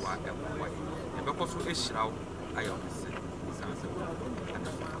koswa gaboa ebe koso ehira wo ayo se sanse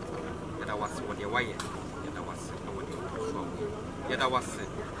yeda wase wo de waye yeda wase na wo de koswa yeda wase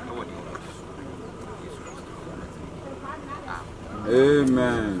na wo de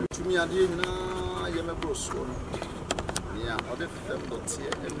Amen. To me, I didn't know I am a bros. Yeah, other fembots here,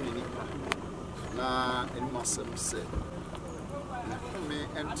 Emily. Na, and Mossam said, me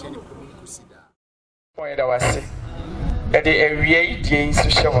empty consider. Why that was it? That the area James to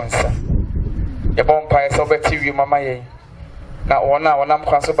show us. The bonfire over TV, Mamma. Now, one hour, I'm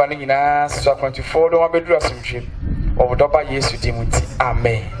console banning in us, so 24 don't want to do some trip. Or double yes with him.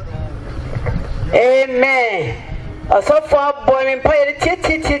 Amen. Amen. So far, boy, and pay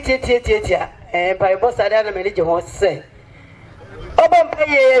the and by boss, I don't manage your say. Open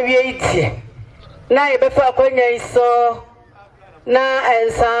pay now before Quenya so now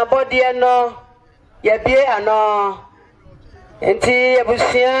and somebody I know, ya be I know, and tea a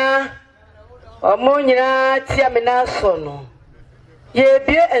bushia or moonina tiamina sono. Ye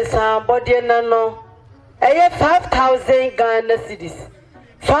be and somebody I know. I have 5,000 Ghana cedis.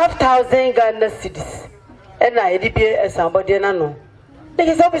 5,000 Ghana cedis. And I did be a somebody no. They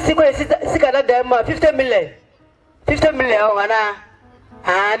is always secret 50 million. 50 million,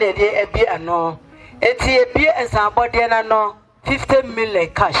 and they be a no. eti ebi ensabode na no 50 million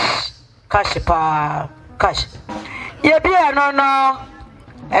cash pa cash ye bi no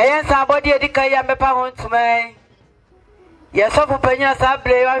eyen ensabode edika ya mepa ho ntume ye so popanya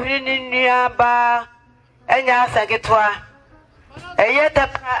sabre wa hwini ni nua ba enya asagetoa eye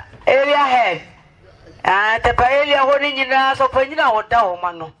tapa area head tapa area ho ni nyina so panyina woda ho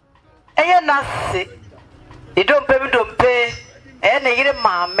ma no eye nase idompe eye na yire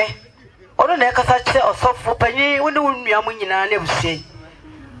maame ono na ekasa kire osofo panyi woni wonnua mu nyina na busie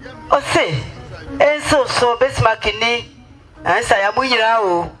ose enso so besmakini ansa ya mu nyina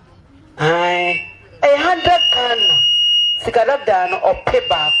o ai 100 kan sigara da no ope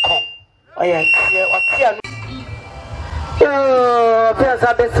ba ko oya tie otia no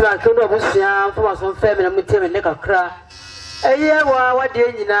pesa besmak no busia fo so feme na muteme ne kakra eye wa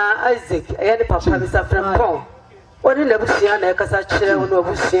de nyina Isaac eye ne papa Mr. Frampon oni na busia na ekasa kire woni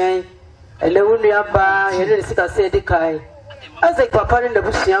obusia ele wonu aba yele sika se de kai Isaac papa ne na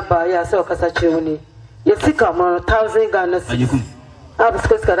busia ba ya se okasa kire woni ye sika mo 1000 Ghana cedis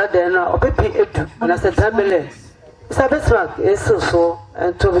abiscuits kada de na opepi edu na se 10 million sabesmak eso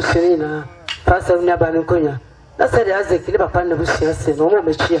ento busia na pasa wonu aba ne konya na se de Isaac ne papa ne busia se no mo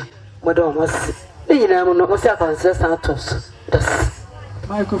mechia mo de o masi ni nyina mo no mo se akanse santos das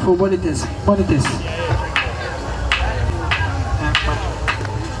microphone monitors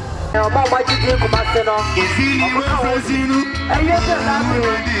no mo majiji kumase no ifini ayo se na mi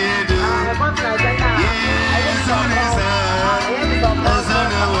ah mo na jana ayo so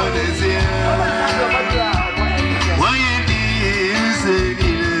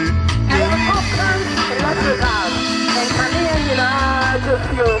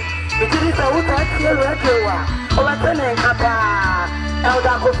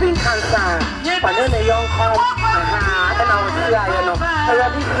Elda Kofin Kansan, Panene Young Home, and I was here,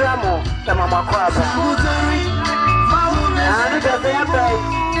 already Gramo, the Mama Crabba. And it does have the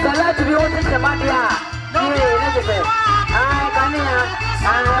light to be open to Madia. I can hear, and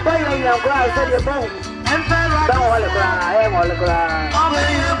I buy your grass at your bone. Don't want to cry, I want to cry. Oh,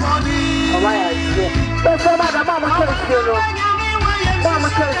 my idea. But some other Mama kills you. Mama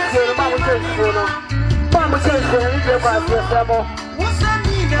kills you, Mama kills you. Mama kills you, and you go to your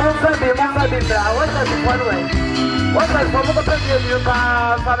What's that one way? What's that for the person you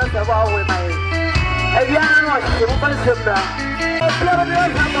can find out about with my if you are not you can simmer. But never do I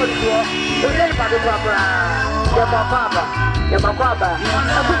come on to you. Then by the papa, your papa. I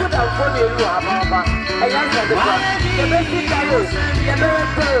put it out for you, Papa. I answer the one. The best thing I do, the very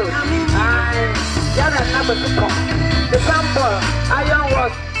true. I number 2. The sample, iron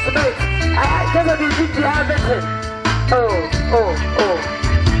was Smith. I never did everything. Oh.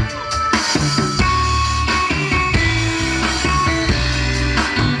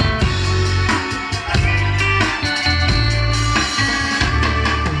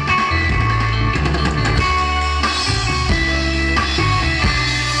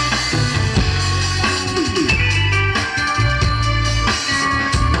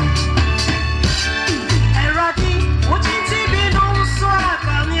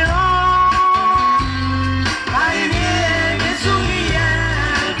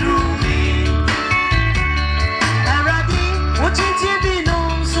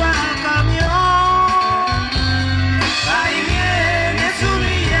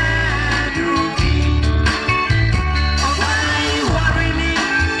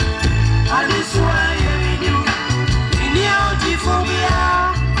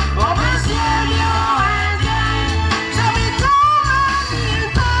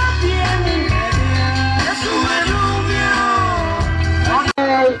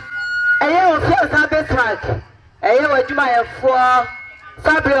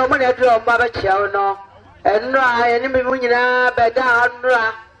 Fabre o money draw baba chiao no and no I any me munyina beda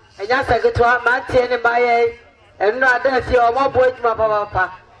anra enya sageto ma tie ne baye and no ada fi o mo bo ejuma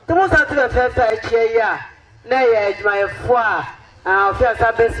papa to mo sa te fe chie ya na ye ejuma efo a fi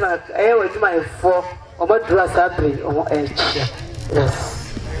asa basement e wo ejuma efo o mo dura sabre o chie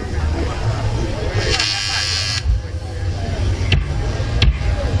yes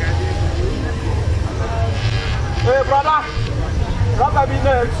hey brother Rubber be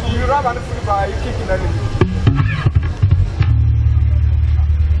next, you rub and free by kicking the knee.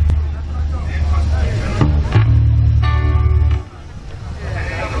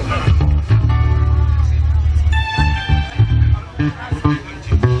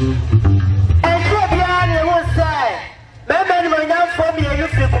 And you behind the whole side. Remember when you for me, you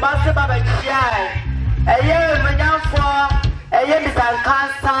feel master by a year when you for a year is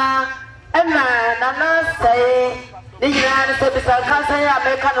cancer, and Nana say. The United States are cancer, I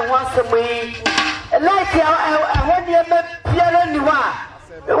make once a week. like when you met Pierre Niwa.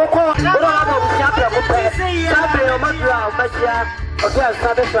 You call Chapter of Sabre or Madra, Magia, or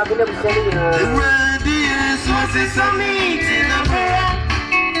Sabre from the Semi. Was this a meeting?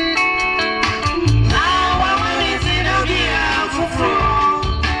 Now I want to see no gear for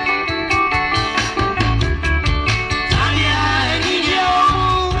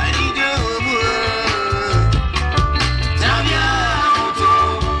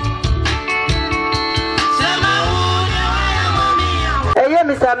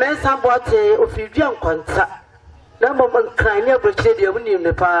Mr. Mensa bought a Ophidian conta. No moment crying near British, you wouldn't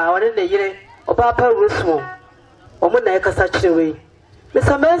the power in the year of Papa Rusmo. Or when I can such a way.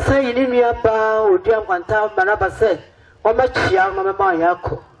 Mr. Mensa, you need me about Diam Quanta, Manaba said, or much young Mamma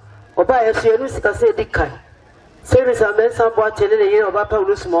Yako. Or by a few Lucica said, Dickan. Say Mr. Mensa bought in the year of Papa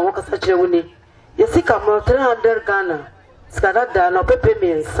Rusmo, such a winnie. You see, come on 300 Ghana, Scarada, no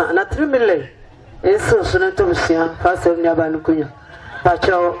Pepe, and a 3 million. It's so soon to see fast of Nabanukuya.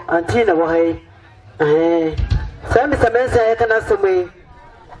 Pacho, Antina, why? Sam is a man say I can ask me.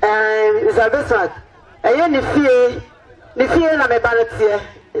 Is a best any fear, the fear of a balance here,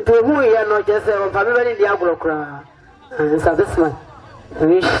 to whom you are not just a family in the Agro. And so this man,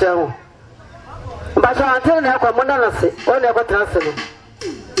 we show. But I'm telling you, I'm not saying, or never trust him.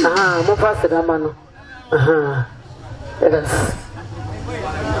 Aha, more fast than a man. Aha, yes.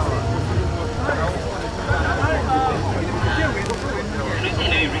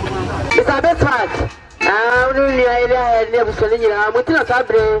 It's a bit hard. I only never selling you. I'm within a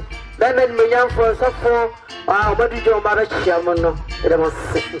sabre. Then me young for so far. What did you marriage? Shamono. It was.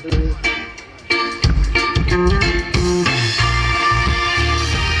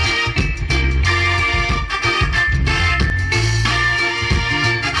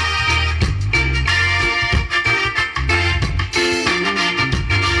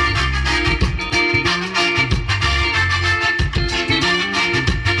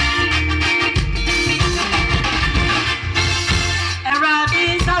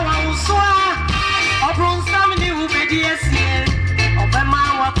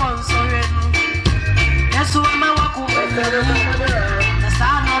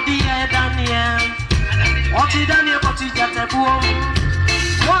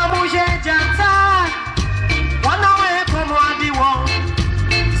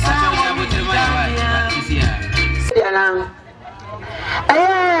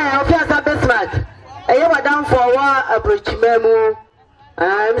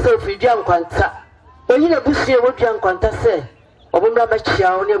 I'm so free, young Quanta. When you bush here, what young Quanta say? Or when Rabbi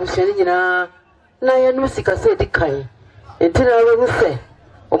Chow never said, Naya Nusica said, Decay. Until I will say,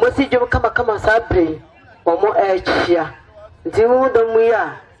 or must you come on Sabre, or more edge here. Until we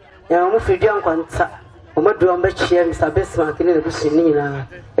are, young free young Quanta, or more drum by cheer, Mr. Besmark in the Bushinina.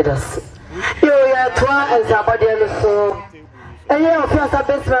 It has. You are twa and somebody else so. And you have Mr.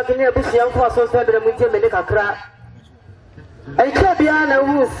 Besmark in the Bush young for so seven with him make a crack. I can't be on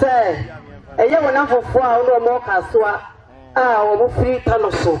who say, a young enough for 4 or more casua. Or free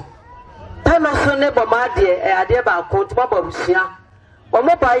Tanoso. Tanoso never my dear, a dear about Contbabia. Or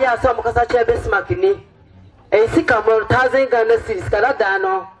more by ya some Casacha Besmakini. A sycamore 1,000 Ghana cities,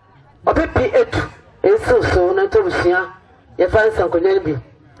 Caradano. Or Pepe Ed, and so, not to Russia. You find some Conebi.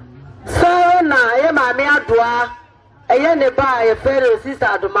 So now I am a mere dwa. A young by a fellow sister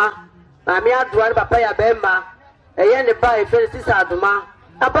Aduma. A mere dwa, Papaya Bemba. A young by a fellow sister Aduma.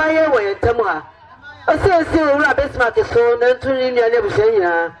 A buy away and Tamua. I say, still, Rabbit Market so, and 2 million never say,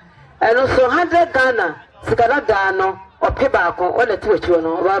 and also 100 Ghana, Scaradano, or Pebaco, or the Twitch,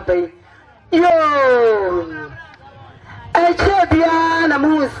 Rabbi. Yo, I say, Biana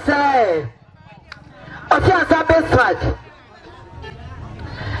Moon say, of your best fight.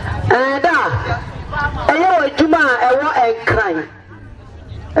 And I know a Juma, I want and crying.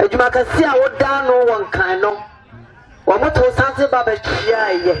 A Juma can see I would down no one kind of. What was something about a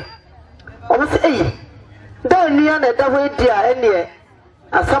chia? Almost 8. Don't near the way, dear, and yet,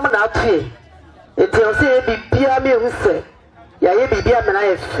 as someone out here, it will say, be Pia me who say, Yea, be dear, and I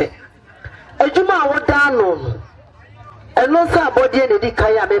have said. A Juma would down on. And no somebody in the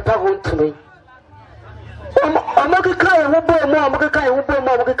Kaya may home to me. I'm not a kind who bore more, I'm a kind who bore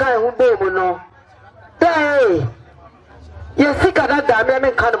more, I'm a kind who bore no. Hey, you're sick of that damn, I'm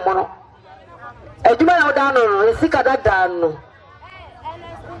in Canamono. A Juma down on, you're sick of that damn.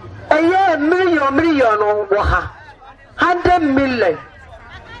 A year million or 100 million.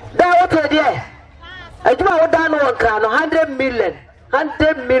 That was a year. I do not down one crown, 100 million.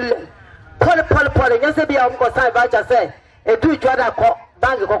 100 million. Poly, yes, be uncle Savaja say, a 2 Jada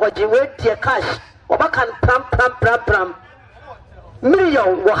bank of what you wait to cash. Or back and pram.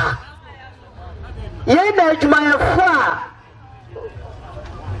 Million. Ye na adwumayɛfo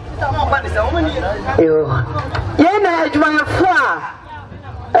ye na adwumayɛfo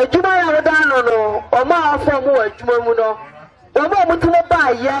adwuma ya woda no ɔma afɔ mu wɔ adwuma mu no ɔma ɔmutumi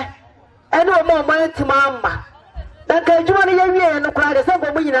baayɛ ɛne ɔma ɔmantimi ama na ka adwuma no yɛwie no koraa de sɛ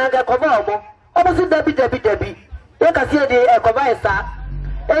nkɔmɔ nyinaa ga kɔba ɔmo so dabi yɛ kaseɛ de ɛkɔba yɛ saa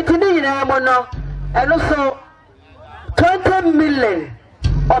enti ne nyinaa mu no ɛno so 20 million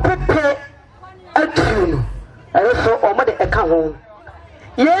ɔpepe atu no ɛno so ɔmo de ɛka ho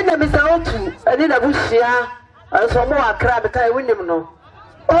yɛn na misa otu ɛne na buhyia ɛno so ɔmo wɔ akra beka ɛwonim no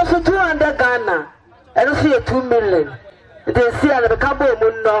also 200 Ghana ɛno so yɛ 2 million nti esi a na beka bɔ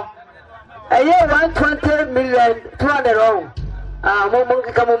ɔmo no ɛyɛ 120 million 200 ɔn mo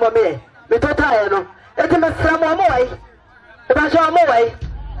nkeka mo ma me total yɛ no eti mesra mo ɔmo wai eba hyɛ ɔmo wai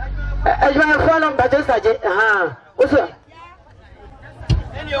adwumayɛfoɔ no mbagye sagye woso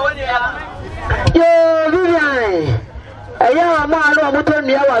yo Vivian ɛyɛ ɔmo a no ɔmo tɔ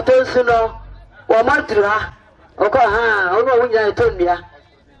nnua wɔ atɔ nsu no wɔmo aduru ha ɔkɔ ɔno ɔmo nyinaa tɔ nnua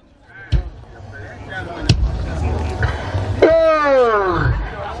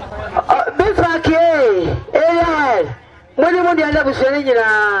bifrake moni mo deɛ na busua ne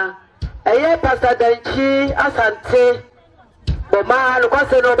nyinaa ɛyɛ Pastor Danchi Asante Bomaa no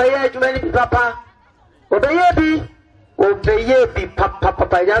kwase no ɔbɛyɛ adwuma ne bi papa ɔbɛyɛ bi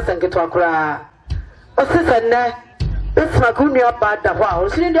papa ya sanketo akora ɔsesa nnɛ esma ku nua ba da hɔ a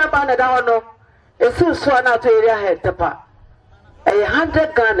ɔsini nua ba na da hɔ no esu so na to area head tepa ɛyɛ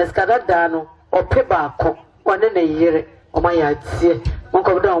 100 Ghana skadada no ɔpe baako ɔne ne yere ɔma ya tie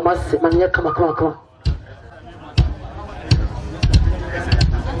monkɔ da ɔma se man yɛ kama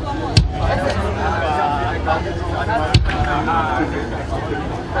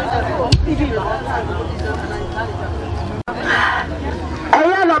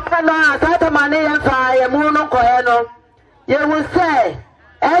ɛyɛ no pano a satamane yɛmfa yɛ mu no nkɔɛ no yɛwu sɛ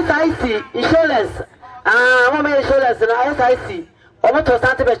SIC insurance wɔma insurance no SIC ɔmoto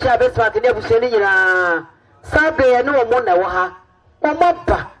sante bɛkyɛ a bɛsmak ne abusua no nyinaa saa berɛ ne wɔmo na ɛwɔ ha wɔmɔ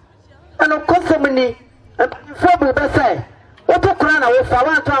ba ɛno kɔsɛm ni mfo bu bɛsɛ woto kora na wofa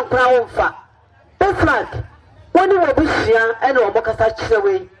wanto ankora womfa bɛsmak wɔne wɔ busua ɛne wɔmɔ kasa kyerɛ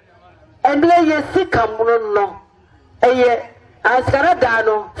wei ɛnɛ yɛ sika mu no ɛyɛ askara da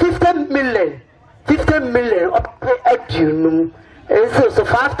no 50 million up adunum so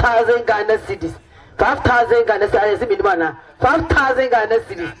 5,000 Ghana cedis 5,000 Ghana cedis minimum na 5,000 Ghana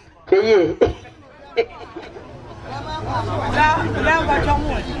cedis peye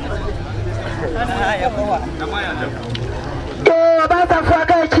bata fo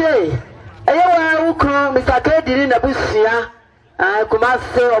aka che ɛyɛ wa ukro misake diri na busia kuma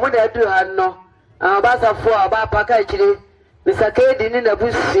se omo na adu ha no bata fo aba paka chire misake diri na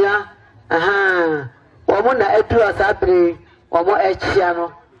busia omo na adu asabre omo echia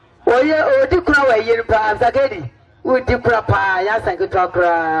no oye odi kura wa yiri pa misake di odi kura pa ya sanke to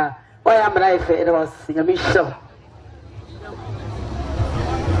akura oya mra ife na was nyami show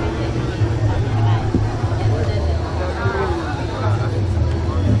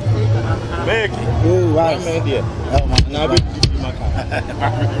Make oh wow media na be maka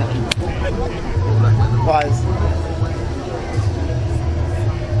wise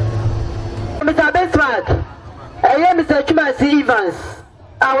Mr. Besmark Mr. Chumasi Evans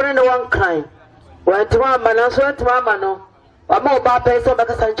I want to one crime when to one man so to one no ama oba person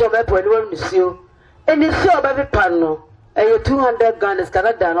baka sancho mepo eni nsuo eni nsuo ba be pano 200 Ghana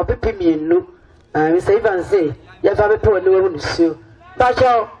Canada no pepe mienu Mr. Evans say ya fa be po eni nsuo ba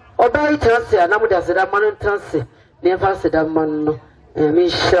cho oba itrase na mo da se da man trase ne fa se da man no me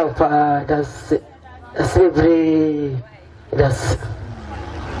shop that's very that's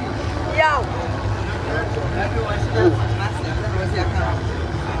yo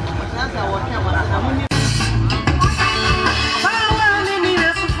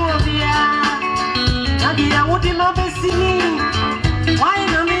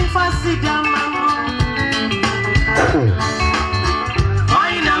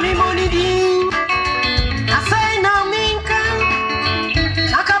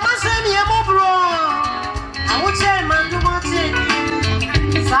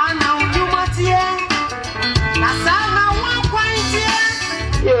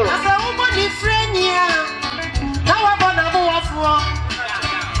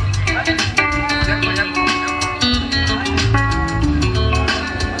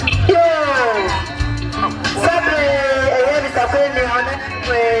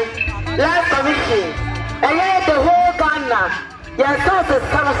last commission the whole Ghana your source is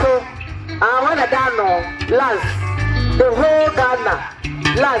council I want to know last the whole Ghana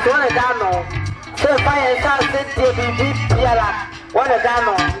last one dano. So fire start to be Piara, one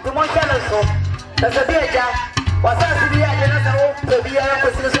dano. The more so. There's a beer jack. Was that to be at the beer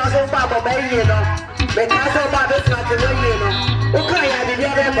was also Baba May, you know. When I saw Baba, it's not the way, you know. Okay, I did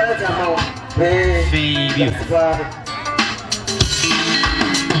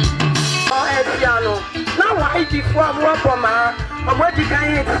piano. Now, why before Bomaa, or what you can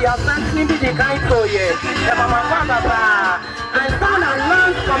eat, you have something to the kind for you. And found a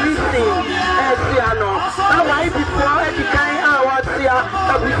long commission as piano. Now, why before you can out here,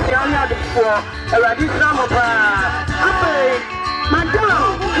 a Christiania before a radical of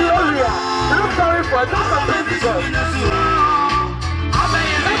Madame Gloria, I'm sorry for those of principles.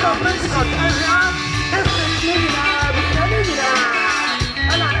 Make a principle,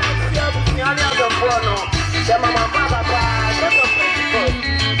 and I have the Bono, the Mama Baba, make a principle.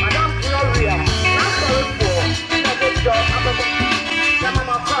 Madame Gloria, I'm sorry for the good job of the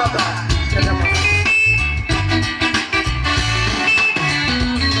Mama Baba, the Mama.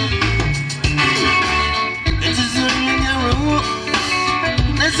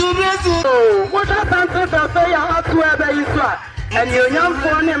 What happened to say how to ever you saw? And your young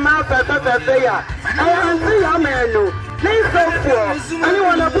phone in mouth at the fair. I am the man. Please so for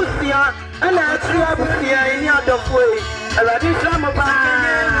anyone a busia and I see a busia in the other way. A radical Mama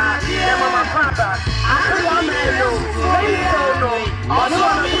Papa. I see a man. Please so no.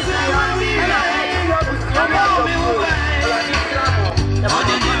 Anyone a busia and I see a busia in the other way. A radical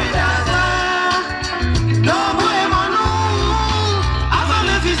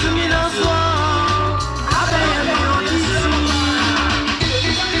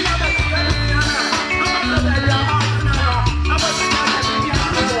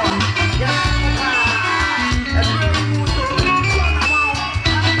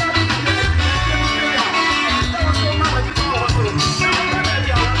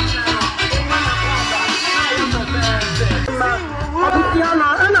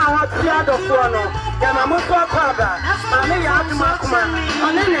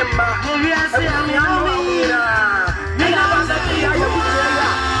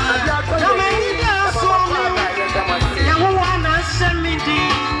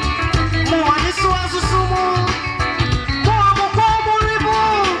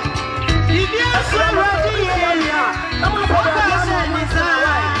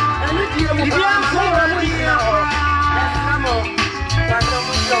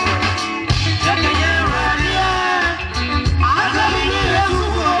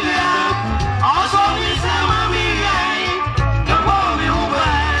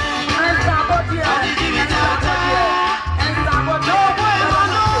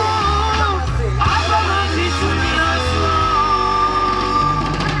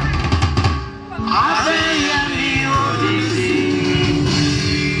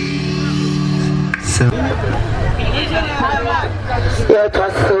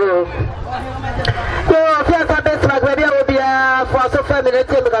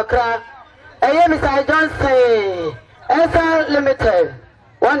Mr. Johnson, Esa Limited,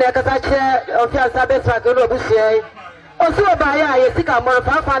 one Ekasache of your Sabbath Maguro Bussier, also by a Sika more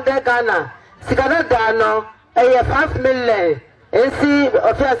 500 Ghana, Sikana Dano, a 5 million, AC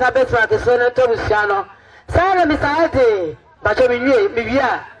of your Sabbath Magazine to Bussiano, Sarah Mr. Ade, but you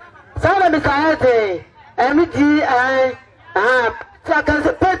Mivia, Sarah Mr. Ade, MD,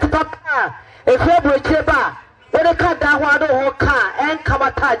 Pet Papa, a February Cheba, but a cut down one whole car and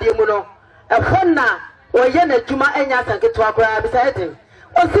Kamatadi Muno. A fonna or Yana Juma and Yasan get to a grab beside him.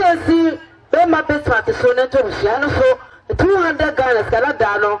 O see, Bomaa Bismarck is so into Luciano, so 200 Ghana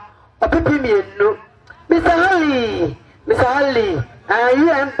Scaladano, or Pipimi, no. Mr. Halley,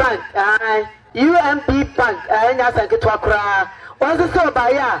 UM Bank, UMB Bank, and Yasan get to a grab. Also so by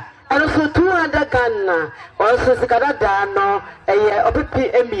ya, and also 200 Ghana, also Scaladano, a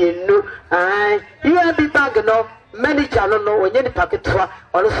Pipi, no, UMB Bank, no. Many channel no when you packet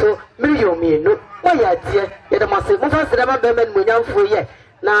also million no. Why, dear, you must say, move us the rubber band when young for ye.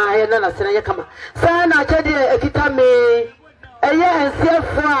 Now, I am not saying, come. Son, I tell you, a guitar me a year and see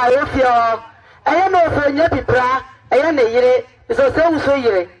fly of your. I am over a yappy bra, I am a year, so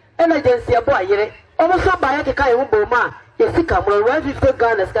year, and I just see a boy year. Almost so by a kind of Bomaa, you see, come well, 150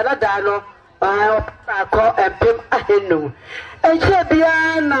 gunners, Canadano, I call and pimp a henu. And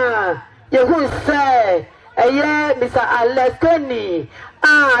Shabiana, you who say. Mr. Alesconi,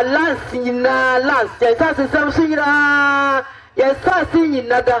 Lance, yes, something, yes, singing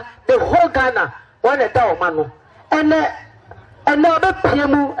the whole Ghana, one a dog, Manu, and now the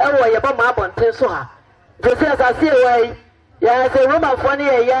Piemu, away about my bon Tensoha. Just as I see away, yes, a Roman funny,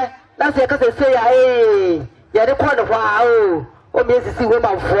 yeah, that's because they say, yeah, the point of wow, o me sisi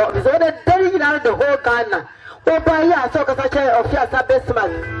woman for so the telling the whole Ghana o buy ya so ka say of your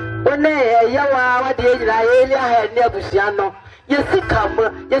sabesman one yawa wa de nyina elia head ne abusia no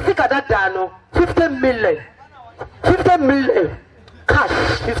yesika dada no 50 million cash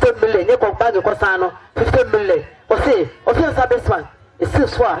 50 million ye ko bag ko san no 50 million o say of your sabesman e si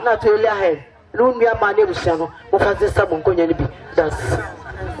so na to elia head no nua ma ne abusia no mo fa se sabo nkonya ni bi that's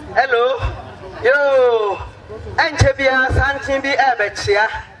hello yo Enchebia Santin be Ebetia,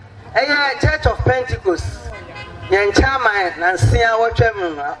 a Church of Pentecost, Yan Chairman, Nansia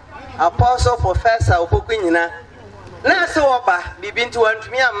Watchem, Apostle Professor Opuquina, Naso Oba, be been to one to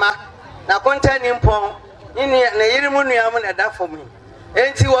me, now containing Pong, in the Yerimuniam and that for me.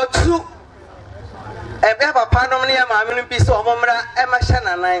 And you are two a Baba Panonia, Mammy Piso, Momra, Emma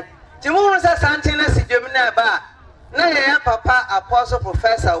Shannon. Timurza Santina, Sidumina Ba, Naya Papa, Apostle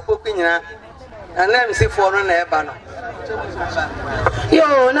Professor Opuquina. And let me see for an ebano.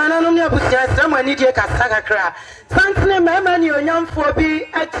 Yo, Nana, no, someone need a Casacra. Santina, Mamma, you young for be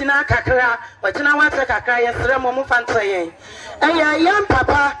at Tina Cacra, but you know what a cacra, yes, Ramon Fantaye. And your young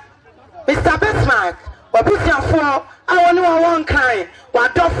papa, Mr. Bismarck, or put your four, I want no one kind,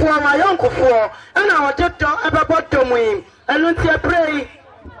 what dog for my uncle for, and our doctor about Tommy, and don't you pray.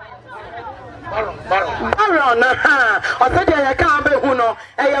 Baron, or said I can't be uno,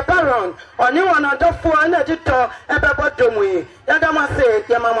 a baron, or new one on the four and a tutor, a babotomy. Yadama said,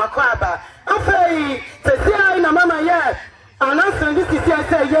 Yamama Quaba. I'm afraid to see I know Mamma yet. And answering this is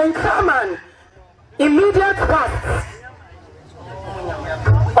yes, a young shaman. Immediate past.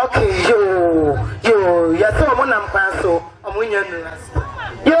 Okay, you, yes, so I'm Paso, I'm winning.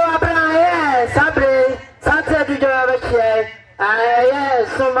 You are Brian, Sabre, Saturday, you have a chair.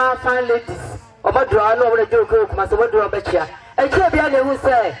 Yes, some are fine ladies. Omadra no we do cook must omadra betcha. E je bia na hu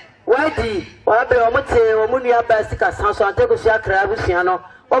say, why di, wa be omote omunua ba sika sanso antego sia kra busia no.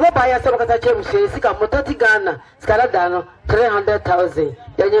 Obo ba ya se bokata che busia sika motati Ghana, skala da no 300,000.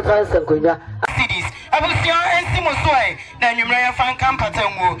 Ya nye fa sankonya. Cities. Abusia ensimo so e na nwumra ya fan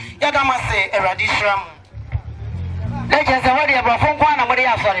kampatanwo. Ya da ma se eradi hram. Le je se wodi e brofo kwa na mode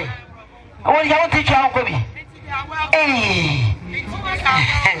ya sori. Wodi ya woti twa ko bi. Eh.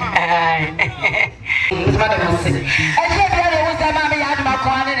 Madam Musi. I said there was a mammy had my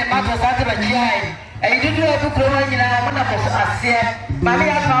corner and matters out of a giant. And you do have to grow in a wonderful assay. Mammy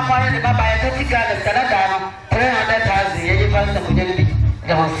had my corner and Baba and 30 grand of Canada, 300,000 years of the community.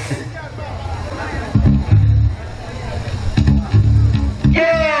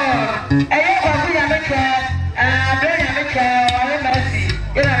 Yeah, I have a America, very America, or mercy.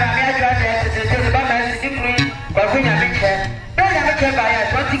 You know, I graduated to the Baba degree, but we are America. By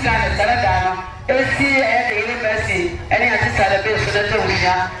 20 Ghana, Saladano, AC and the university, any other celebration of the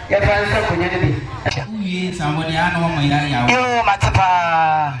Wina, your friends community. Somebody I know my you, Matapa.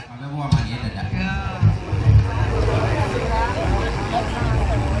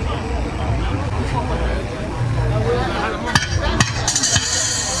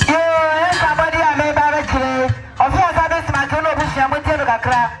 Somebody I may buy today. Of course, I miss my Tono Bush and with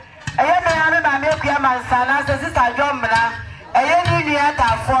Telocra. I am a milk yaman, son, as a sister Jomna. I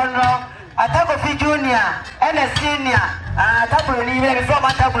take a junior and a senior, Tabruni, before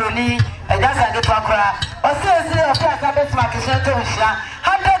my Tabruni, and just a little crack. Or says a Fiat market, 100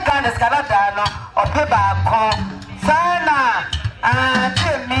 Ghana Scaladano, or Peba, Sana,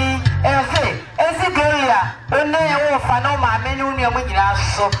 tell me, and say, Ezzy Gloria, when they are Fanoma, Menunia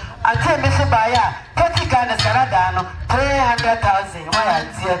Winginaso, and tell Mr. Baya, 30 Ghana Scaladano, 300,000. Why,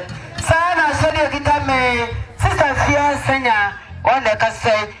 dear Sana, so you get me, Sister Fia Senya. On the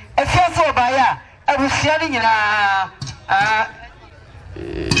Cassay, a few so by ya. I was sharing in I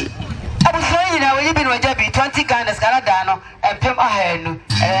was saying, I will even with 20 Ghana Scaladano and Pim Ahen,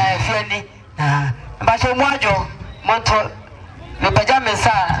 Fiani, Basho Mojo, Monto, the pajamas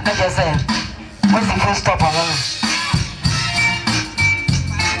are, as I said. What's the first stop on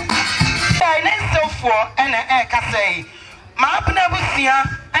I need so for and a Cassay. Mapna Busia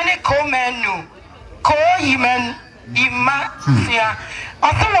and a co menu. Co human. Sia,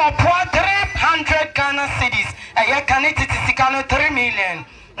 also 300 Ghana cities, and you can it is 3 million.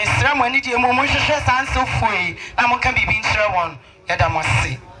 Mr. Money, Momusha and so free, and can be being sure one. Yet I must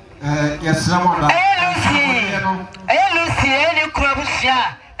say, yes, someone. Lucy, any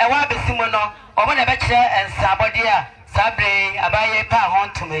Crabusia, a Wabi Simono, or one of and Sabadia, Sabre, Abaye Pa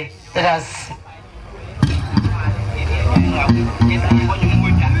home to me. Let us.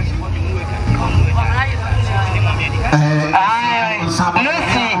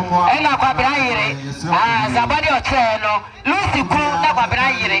 Lucy, and a quadraire, Zabadi or Cheno, Lucy Crew, a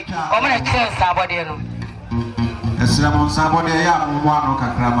quadraire, or a chair, Sabadiano. Mesramo Sabode Yamano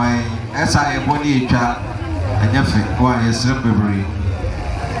Kakramai, S.I. Bonita, and Yafi, why is Ribbery.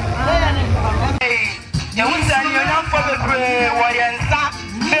 You will say you're not for the gray, why and that,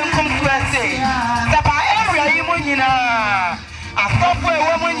 then come to us say, Sapa area, you monina, a software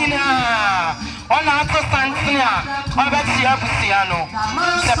womanina, on our Santina, or that's Yabusiano,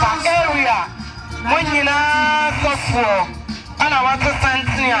 Sapa area, monina, software. And I want to thank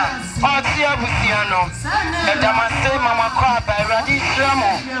you, all Tia Busiano, and I must say, Mamma Crab, I ready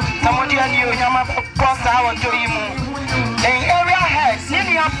Shramo, somebody and you, Yama Post our Joimu. In area head,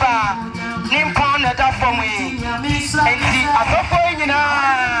 Nimiapa, Nimpon, and that for me. And see, I thought for you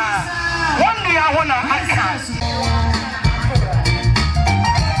now. One day I want to ask.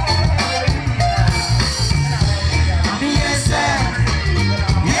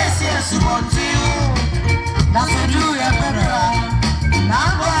 Yes, you want to. That's what you have better.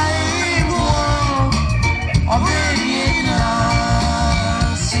 Now I go already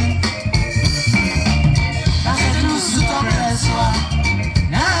lost. That's what you should talk as well.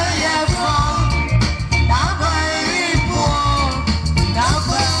 Now you have gone. Now I go. Now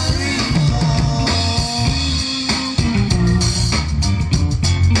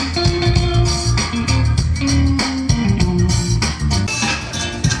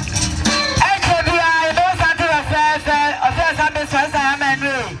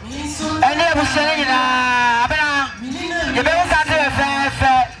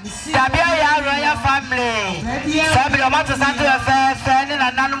Sabi Amato Santo Fan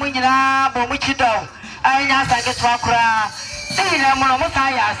and Nanumina, Bomichido, I asked I get to Accra. See them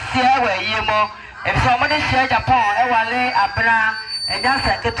Monomotaya, Sierra, Yemo, and somebody shared upon Ewale, Abra, and just I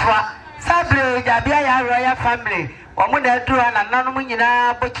get to Sabi, Jabia Royal family, or Mudra and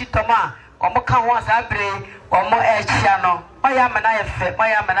Nanumina, Bochitoma, or Mokawa Sabri, or Mo Echiano. I am an IFE,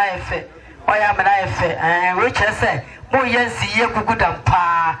 I am an IFE, I am an IFE, and Richard said, Mo Yancy, good and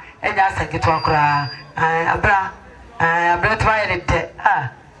pa, and just I get to Accra. Abra, Abra tried it.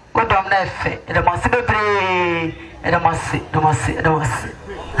 Ah, good on that fit. It must be brave. It must sit, it must sit, it must sit.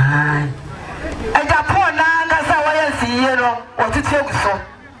 And Japan, that's how I see you know, what to tell you so.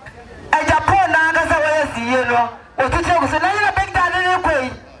 And Japan, that's how I see you know, what to tell you so. Now you're a big daddy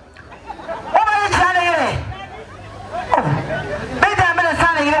anyway. What are you trying to hear? Big daddy, I'm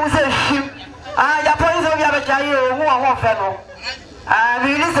saying you was a ship. Ah, Japan is over here, Jayo, who are one fellow.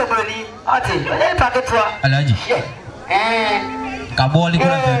 Release a body. Alaji. Kaboli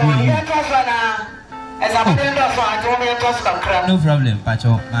no problem,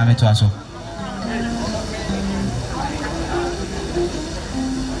 Pacho, Mame Tuaso.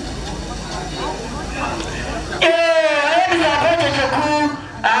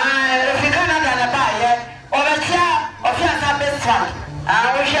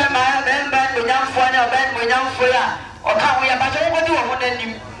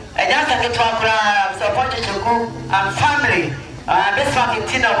 And family, this fucking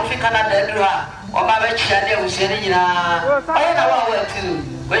Tina, we can't do her, or my rich and was in I know too,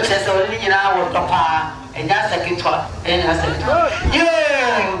 which is only in our papa, and that's a good one. And I said,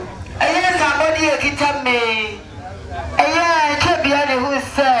 yeah, I hear somebody get me. I can't be any who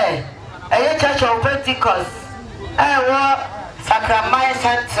say, I hear Church of Pentecost. I walk Sacramento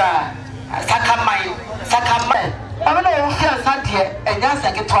Santa, Sacramento. I don't know if you're Santia, and that's a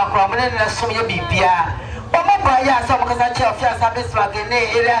good talk, and that's some of your BPR. Omobaya some because I tell you service like in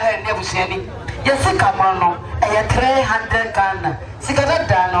area and never see any. Yes, Camano, a 300 Ghana, Sigara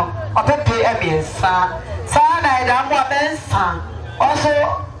Dano, or Pepe Emian, Sana, and Bensa. Also,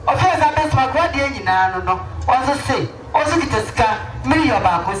 affairs are best my guardian, also say, also get a scar, million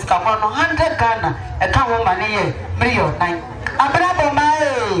barcos, Camano, 100 Ghana, a common money, million 9. Abraboma,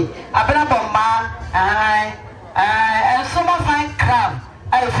 and so much fine crab.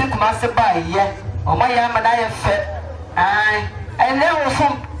 I think must buy, yeah. Oh, my am and I have fed. And there was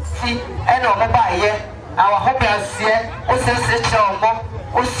some see, and on my year. Our hope is here, was a stretch or more,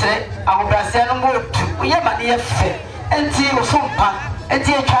 was say, our Brazilian word. We have a near fit, and tea was some pump, and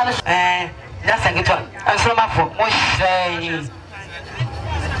tea challenge. That's a good one. I'm so much for what say.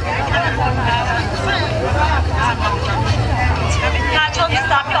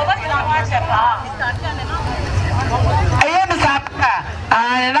 I am a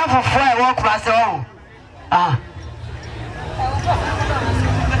enough of fire walk past the home. I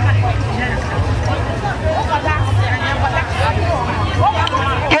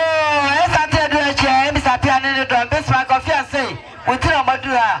started to a chair, Mr. Piano, the best my coffee and say, we tell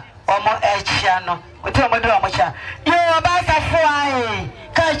Madura or more Echiano, we tell Madura Macha. You are about a fly,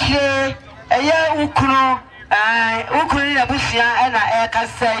 catch ye, a year Ukru, Ukru, a bushia, and I can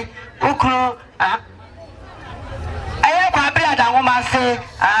say, Ukru. da woman say,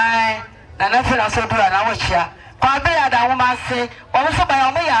 I, and I feel so good an hour share. Kwabe ada woman say, also by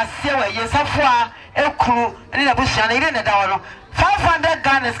Omea, yes, a crew, and in a bush and in the dollar. 500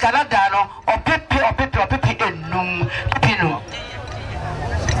 Ghana Canadano, or Pipi in Num, Pino.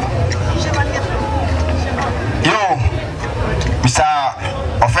 Yo, Mr.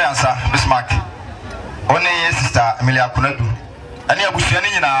 Offense, Miss Mark. Only sister Emilia Kunedu. And you are bushing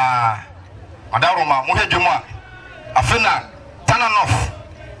in a Madaroma, Muhejuma. Afina, Tananoff,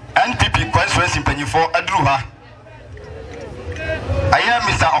 and Pipi constituency in Penny for Adruha. I am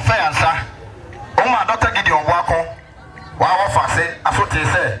Mr. Offense. Oma Dr. Gideon Wako. Wa fa se asote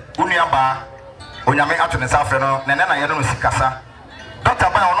se unuaba onyame atone safeno nene na yede no sikasa doctor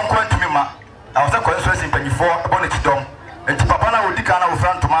ba ono ko antumi ma awose ko so simpanyifo ebo ne tidom enti papa na odika na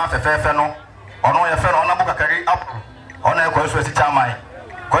ofra ntoma afefefe no ono ye fe no na bukakari up ono ko so si chairman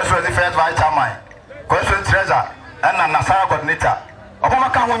ko so si first vice chairman ko so treasurer na nasara coordinator obama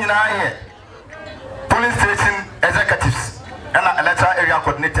ka ho nyina ye police station executives na electoral area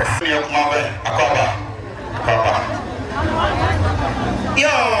coordinators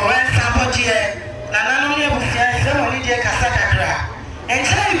Yo, when somebody, Nana, you say, only the Casacadra, and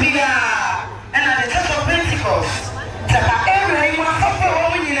tell bigger, and at the Church of Pentecost, every one of the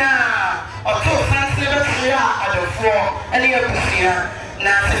women or two friends never clear at the floor, and you have to see her.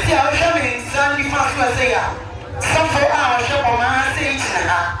 Now, to see our shopping, Sunday first was there. Some 4 hours shop on my stage.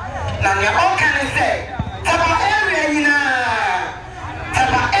 Now, you're all kind of say, Tapa area,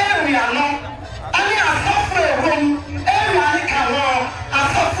 Tapa area, no, I mean, a software room.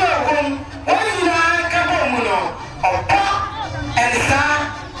 And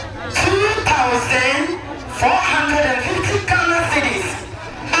 2,450 Ghana cities.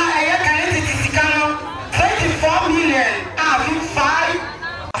 I can 24 million.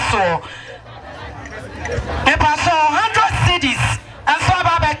 So, if I saw 100 cities, and so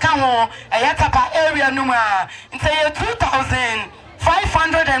about a area number, it's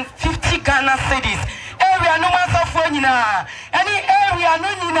 2,550 Ghana cities. Area no man suffering any area no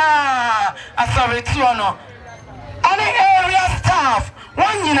nina sorry to no any area staff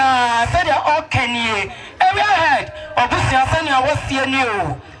one nina said they all can ye area head obusia say na was here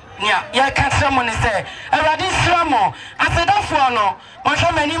new nya ya can someone say already stramo I said that for no mo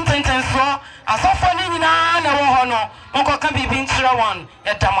show many things so asofo ni nina na wo ho no mo ka bibi ntra one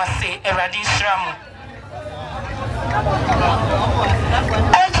ya damase already stramo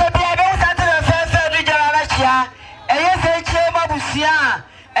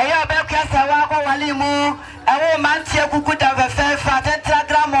Eya be kwasa wa kwa walimu ewo mantie kukuta fefa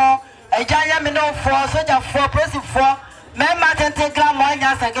tetragramo ejanya me no for soldier for presi for me ma tetragramo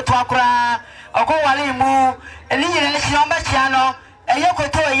anya sanketo akura okwa walimu eni nyina hia omba hia no eye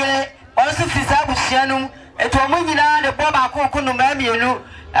koto yele onso fisa buhia no eto mo nyina de bo ba ko kunu ma mienu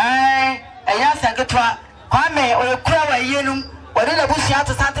eya sanketo kwa me oyekura wa yenum wode na buhia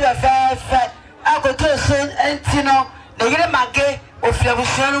to sante fefa akoto so entino na yire mage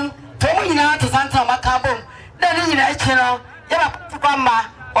oflabushanu tomu nyina to santa makabom na ni nyina echi no ye ba kwamba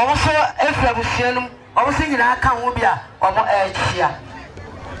owo so eflabushanu owo so nyina aka ho bia omo echia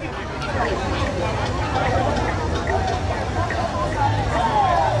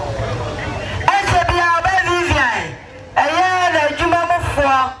eche bia ba vivian eye na juma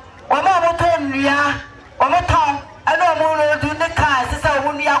mofo omo moto nnua omo ton ana omo lo du ne ka sesa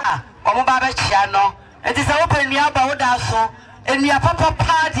omo nnua omo ba ba chia no enti se open nnua ba woda so enia papa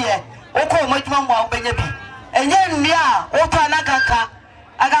paade oko modwuma mo obenya bi enye nia oto anakanka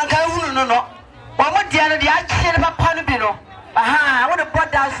akanka hunu no no wo mo dia no dia chie papa no bi no aha wo de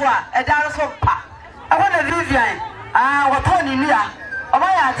brother so a eda so pa aho na Vivian wo to ni nia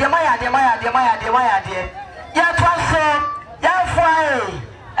omaya de ya to so ya fo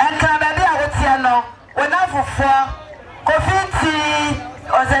enka ba bi a wotie no wo na fofo kofiti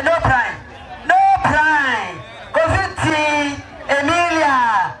o ze no prime kofiti Emilia,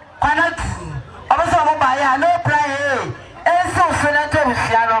 Panatu, also Mobile, no play, and so Senator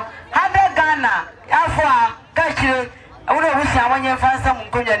Luciano, Hada Ghana, Alpha, Gachi, I would wish I want you to find some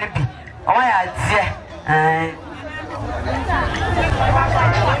good enemy. Oh, I say,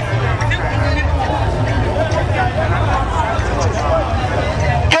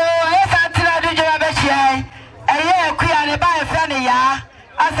 yes, I tell you, a year, queer, by a friend,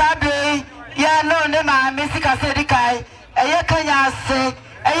 as I be, ya no, never, Missy Sedikai. Eye kanya se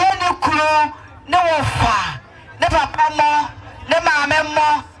eye ne kuro ne wofa ne papa mo ne maame mo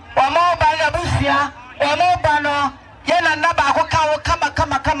wo mo ba na busia wo mo ba no ye na na ba ko kawo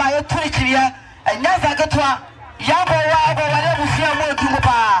kama ye turi kiriya enya zaketwa ya bo wa ne busia mo du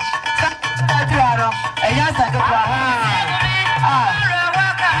pa sa adu aro enya zaketwa ha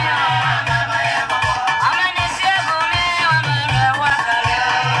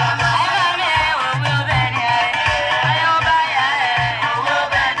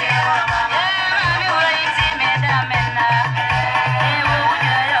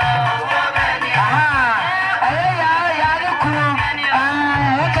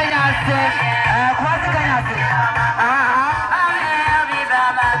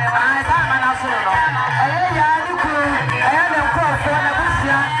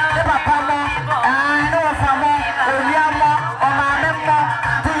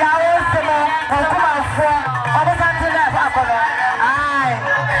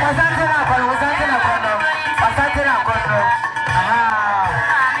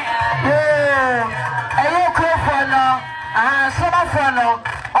no,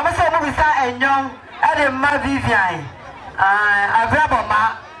 almost a movie star and young, and my Vivian.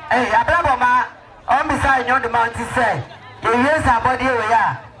 Bomaa, Bomaa, on beside you, the mountain say, you use our body we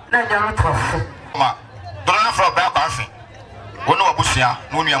are, then you're tough. Don't have for a bad bathing. One of Busia,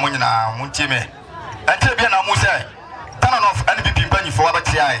 Munia Munina, Muntime, and Tibiana Musa, turn off any people for our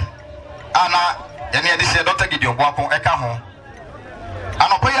TI. Anna, any addition, Dr. Gideon Wapon, Ekaho.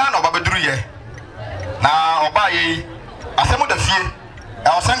 An opinion of Abadruye. Now, Obaye, I said, the fear. I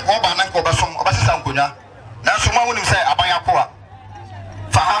was sent over and over some of us, Sankunya. Now, someone will say, Abaya Poa.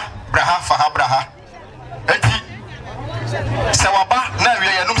 Faha, Braha. Eti Sawaba, now we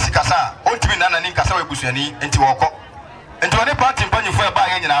are Numsikasa, ultimate Nana Ninkasa Busani, and Tiwako. And to any party when you fire by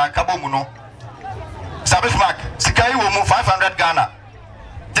in Kabomuno. Sabbath Mark, Sikai will move 500 Ghana.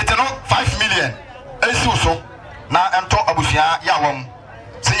 Tetano 5 million. Esuso, now I'm talk Abusia, Yawam.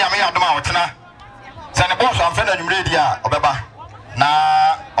 Sinyame Adama, Send a boss on Fenner Media, Obeba. Na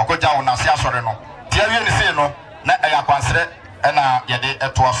Okoja, Nasia Soreno. Tiavian is no, na I consider, and Yade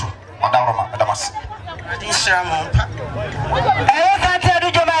at Twasu, Madama, Adamas. I can't tell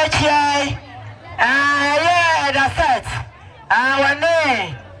you my chai. Yeah, that's it. One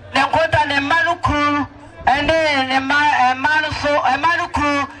day, the quota the Manuku, and then a Manuku,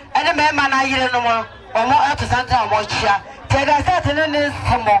 and the man I hear no more, or more out to Santa or Mocha. Tell us that in this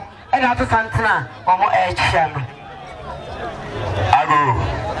homo, and out to Santana, or more H. Ago,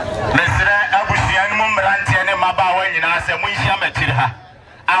 Mr. Abusian Mumranti and Mabawa in us, and we shall meet her.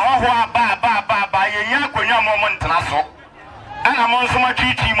 Awa ba yenya konya moment naso ana mo so ma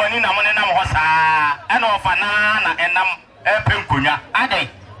twitwi mani na mo nenam ho saa ana ofana na enam epem konya ade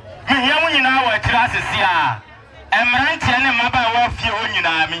mihia mo nyina wa kira asesi a emrantie ne maba wa fie ho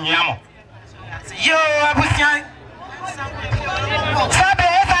nyina mihia mo yo abusian sabe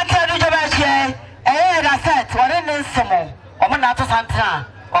esa tadu joba chie da set wore ne nsomo omo na to santra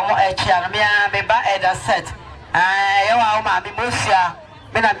omo echia no me ba da set yewa o ma me mosia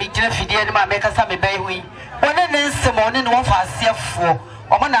me na me gina fidie ne ma me kasa me bai hui one ne nsemo ne no fa asiefo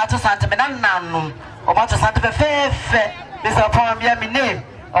omo na to sante me na nanom omo to sante fefe me so pon bia me name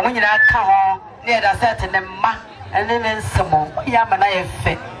omo nyina ka ho ne da set ne ma ene ne nsemo ya ma na ye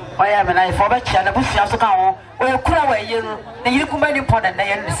fe oya me na ye fo ba chia na busia so ka ho o kura wa ye no ne yiri kuma ni pon na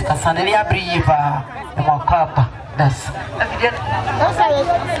ye ne sikasa ne ya bri yi pa e mo ka pa das yo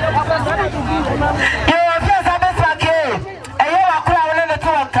fiasa besake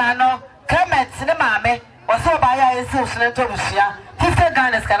Kano, Clement, the mammy, or so by a social to Russia, 50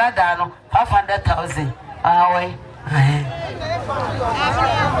 Ghana Canadano, 500,000. Away.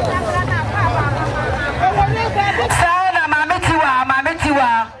 Sana,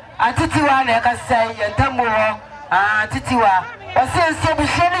 Mamitiwa, Antitiwa, like I say, and Tamuro, Titiwa, or since so be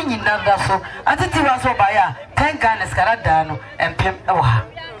sharing in Nangaso, Antitiwa so by 10 Ghana Canadano, and Pim.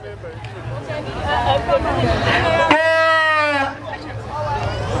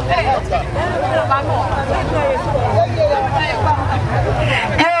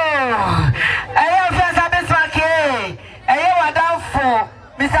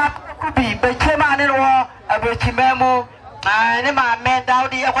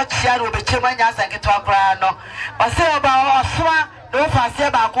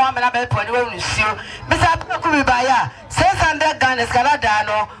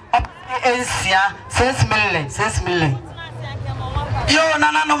 Yo,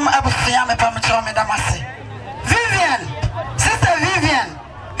 Nana, no, Abusia, me permit me damasi. Vivian, Sister Vivian,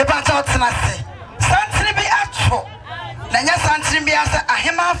 about Nasi. Santini be actual. Nanya Santini be as a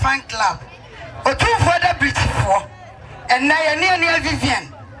Hema fan club. Or two further beautiful. And now you're near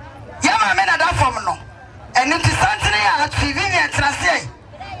Vivian. Yama men are that from no. And into Santini at Vivian Nasi.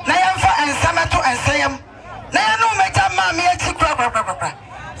 Nayamfa and Samato and Sayam. Naya no make a mammy at Chikra.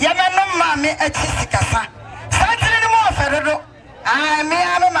 Yama no mammy at Chisikasa. Santini more Ferrero. I me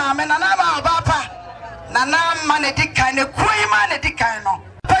am a mamma, and I'm a papa. Nana manedica, queen manedicano.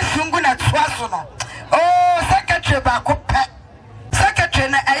 Persunguna Swasuno. Oh, Secretary Bacope.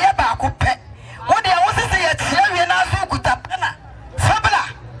 Secretary Ayabacope. What there was a say at Syrian Azukutapana. Fabula.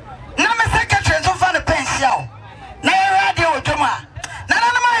 Nama secretary to find a pension. Nay radio Joma.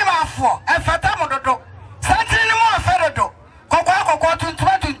 Nana my for a fatamodo. Santin more Ferrado. Cocoa to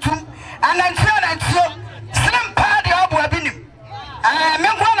 22 and then 2 and 2. Slim party of Wabinim.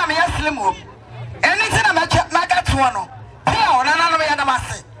 Memwana me aslimu. Anything I make one. Pia na na me ya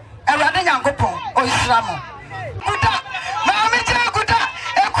damase. Ewrade Nyankopon o Islamu. Kuta. Maami je kuta.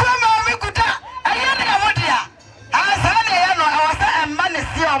 Ekura maami kuta. Ayane ya modia. Asane ya no awasa emma ne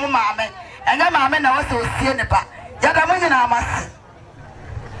si o maame. Enya maame na wasa osie ne ba. Ya da munyi na amase.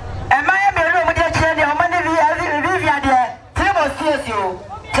 Emma ya me lo modia chie de o ma ne Vivian de. Timo sie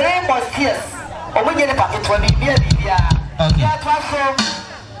volunteers. Or when you get a packet for me, yeah. Yeah, I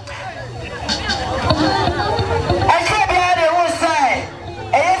can't be at the whole side.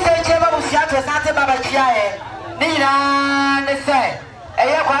 I say, Jemma was shot to Santa Baba Chia. Nina, they say, a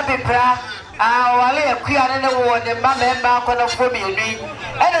year quite prayer. While a queer and the war, the mamma and balcony for me,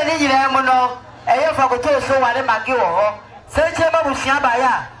 and a little a year for the so what am I give her? Say, Jemma was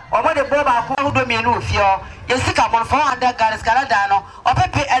Shabaya, or what the Boba who do me lose your. You see, come on 400 guys, Caladano, or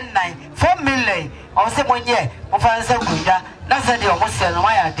Pepe and 9, 4 million, or 7 years, of Fancy Guida. That's the almost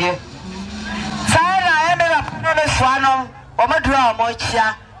my idea. Sana, I am a swano, or my draw,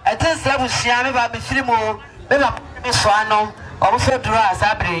 Mocha, and this level Siam about the 3 more, maybe a swano, or also draw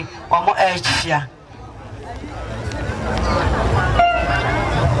Sabri, or more H.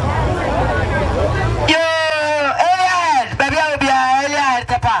 Baby, I'll be a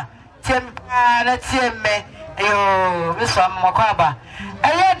tapa. Tim, let's see me. Yo, Miss Makaba. I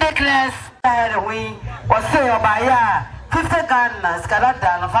declares that we was say by 50 gunners,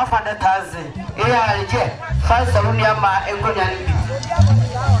 Canada, 500,000. Yeah, 5 Saluniama and Gunan.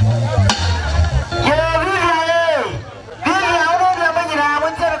 Yeah, Vivian, I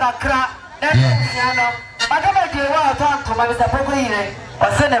won't tell a crap. I don't know talk to my Mr. Pogine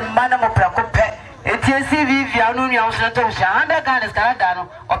or send a man of Pracope. It's a CV, I know you're not to Shanda Gunners, Canada,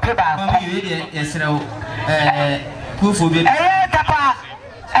 or Peba. Yes,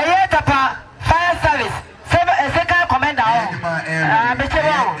 Ayatapa, fire service, second commander,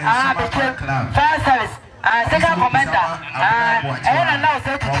 fire service, second commander, and now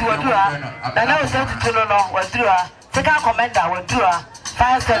said to do the now said to know was do second commander will do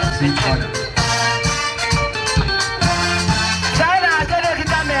fire service. China, I tell you,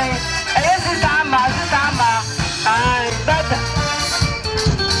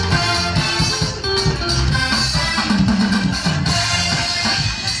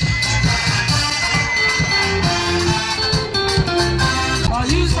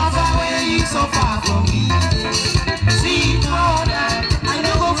 so far from me. See, Lord, I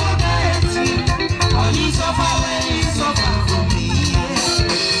never forget you. Oh, you so far away, so far from me.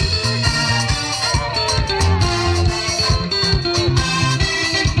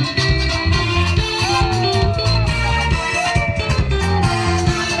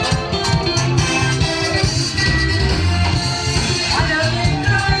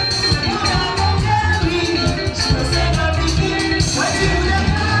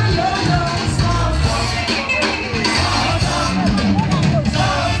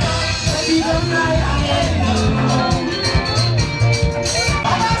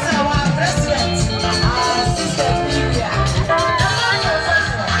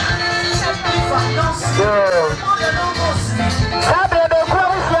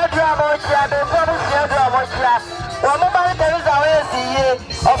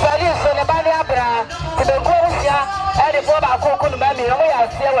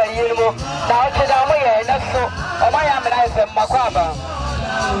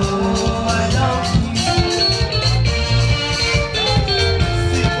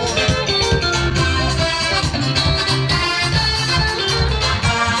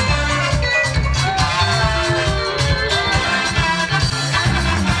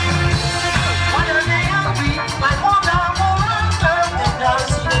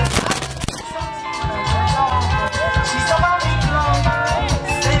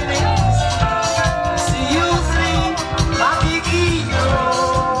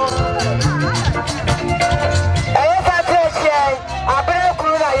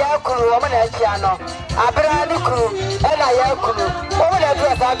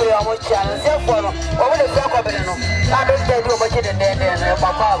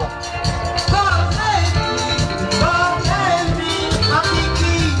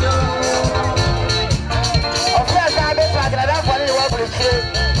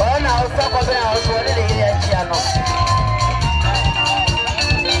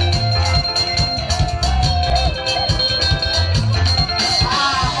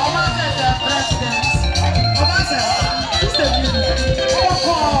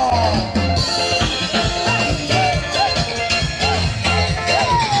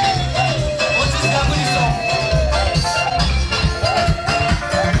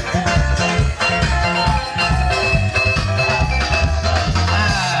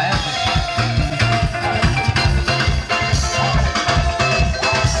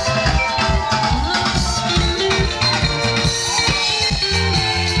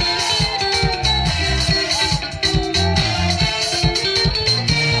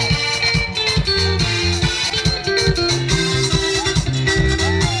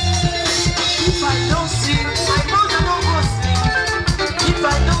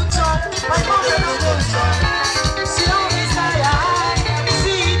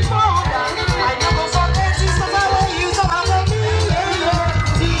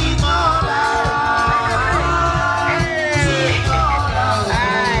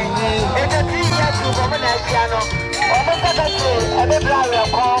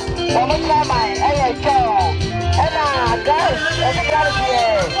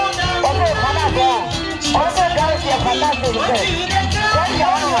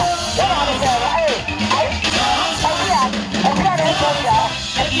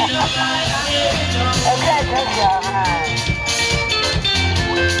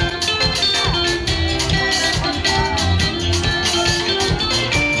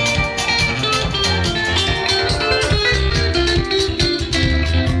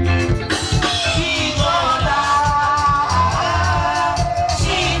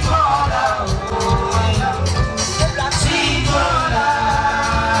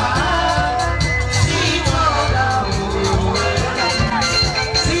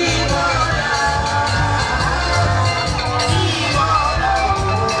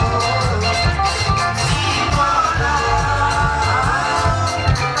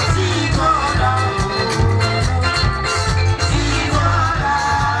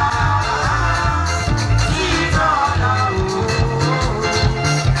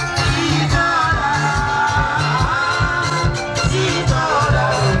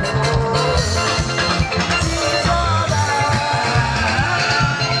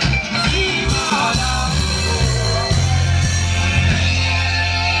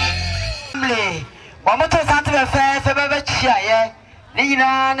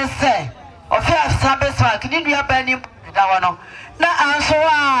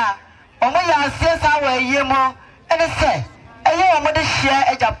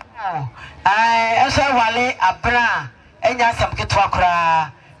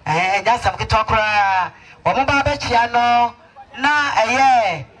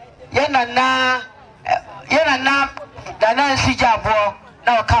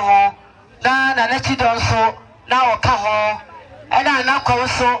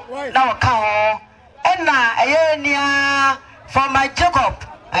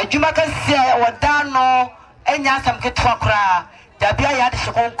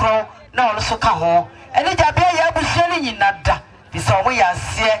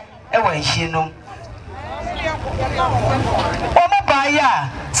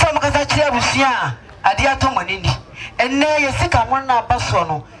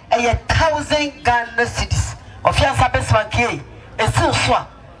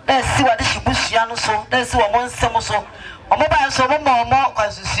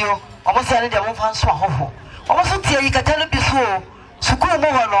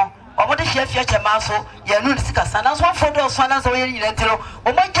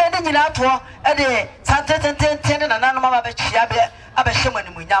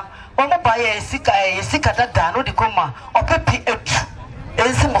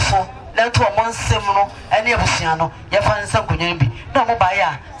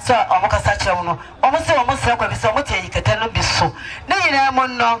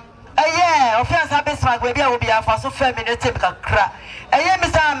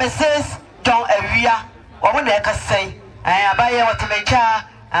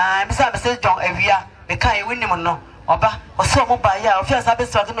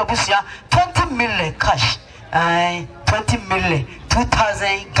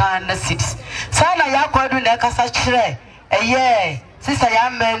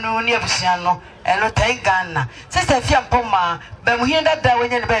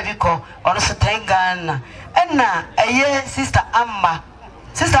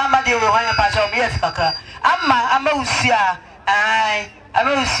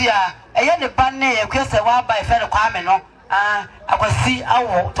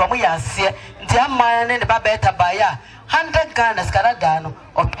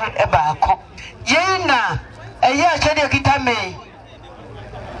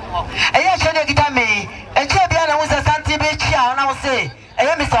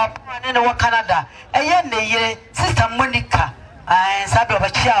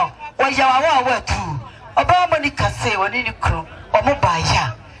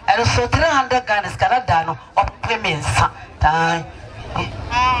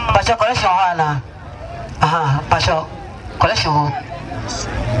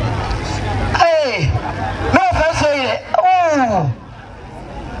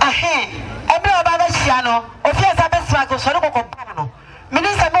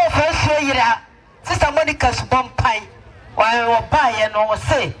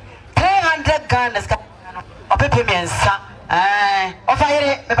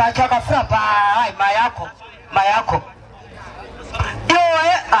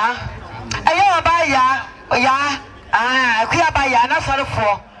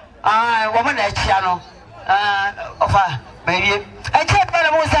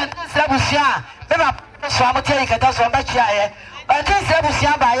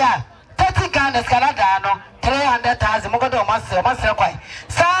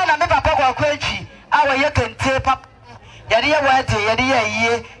 ko kwaji awo ye kente papa yade ye wade yade ye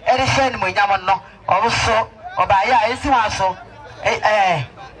yie e de hye nimo nyam no oso obaya esi waso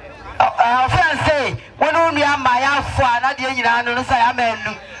friends say when unu ama ya fo ana de nyina no say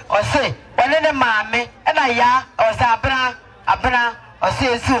amenu o say wone ne maame e na ya o say abra o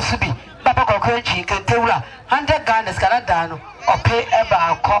say esi osubi papa ko kwaji kente wura 100 Ghana Canada no ope e ba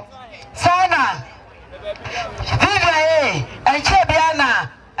akọ so na Vivian enche bia na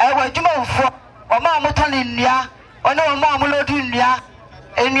wadwuma mfo oma motone nnua one oma amolodu nnua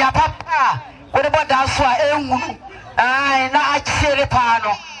ennua papa wo de boda so a enwunu na achiere pa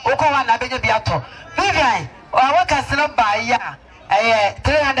no okwa na beje bia to Vivian wa kase no ba ya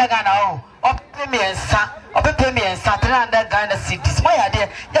 300 Ghana ope miensa 300 Ghana cedis mo ya de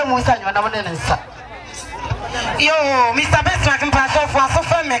ya mu sa nwa na mo ne nsa yo Mr. Besmak mpaso fo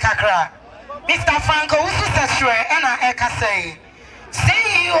asofa me kakra Mr. Franco Usu Sesure and Ekase,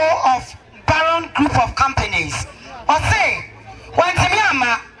 CEO of Baron Group of Companies. Or say, when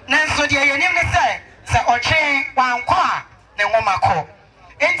Timiama, Nanso de Yanim say, Oche, one qua, the Womako.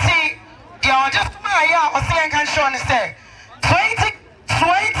 And see, you are just my or say, can show and say, 20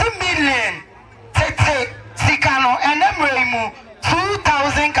 million, Tete, Sikano, and Emremu,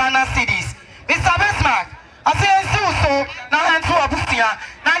 2,000 Ghana cities. Mr. Bismarck. I say so now and to Abusia.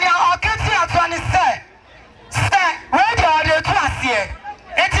 Now you can see at one is say, where you are the class here.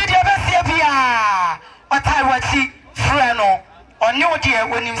 It's the best here. What I was see, Freno, or no dear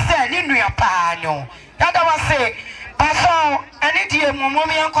when you say, you know your pano. That I was say, Paso, any dear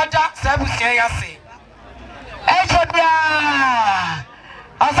Mummy and Kota, Sabusia, say. Echodia,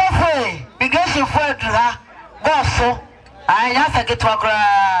 as I say, because you fought to her, Bosso, I ask a get to a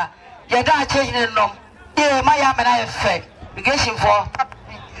gra. You don't change the nom. Yeah, my amana effect. Begation for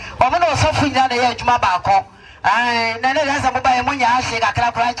Woman was suffering down the edge, my balcon. And then there's a mobile money. I shake a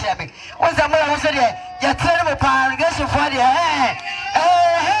clap right to me. What's the more I said? You're terrible congregation for the hey,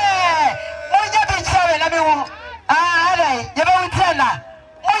 Moya be sorry, let me walk. You know, tell her.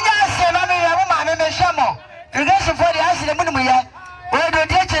 Moya say, Mammy, Shamo. Regression for the ice in the moon. Where the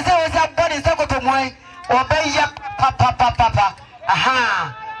ditches always have body circle to me. Or bay papa.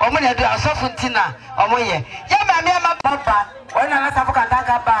 Aha. Omuni adu asofuntina omoye ya mami ama papa wona na safuka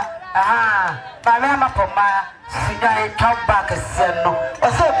ndakaba mami ama poma sinya top kese no o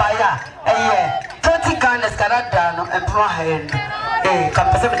se baya 20 Ghana Canada no employ hand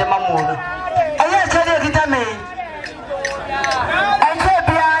kapese me mamu no chede kita me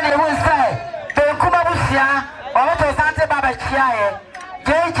bia ne won sai be kuma busia o to sante baba chia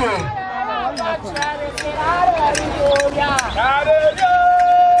jeje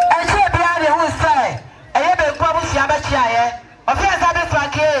who say, I have a Quabusia Bachia, of yes, I bet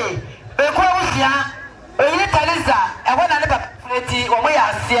like a Quabusia, a Litaliza, and one another pretty, or we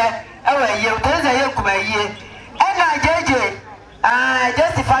are here, away, you tell the young year. And I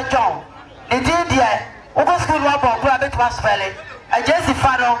justify John. Indeed, dear, over school up on Rabbit was Valley, and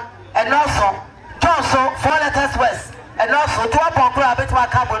Jessifano, and also Johnson, 4 letters west, and also 2 upon Rabbit was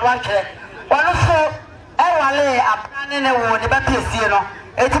Cabo Rancher. One also, I lay a planning a wood, the Baptist, you know.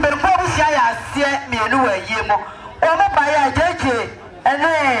 It's been probably I see me anyway, Yemo. Oh, my buyer, JJ, and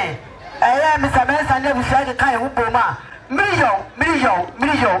then I am Mr. Mens, I never said the kind of Bomaa. Million,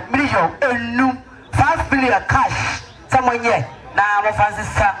 and new 5 billion cash. Someone yet. Now, my fancy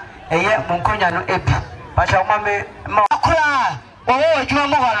sir, a year Monconia no epi. But your mammy, Mokra, oh, you are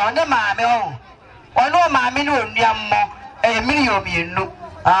more on the mammy. Oh, no, mammy, no, a million, no,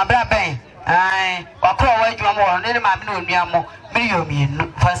 Brabang. I or call away you more than my no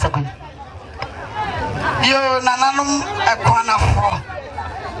million for a second. You nanum a corner for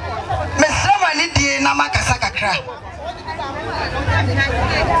Miss Ramani Namakasaka cry.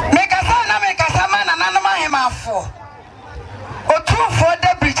 Make a son, make a saman and anama for or 2 for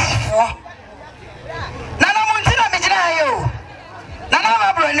the bridge for Nanamuntina Mijanayo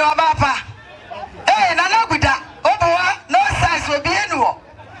Nana Bruno Bapa. Eh, Nana Guda, Oboa, no size will be annual.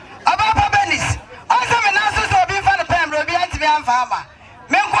 Ababa Benis, also an answer to be for the Pembroke and Farmer.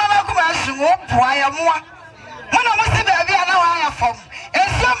 Menquama Kumasu, why am one? When I must be an hour from a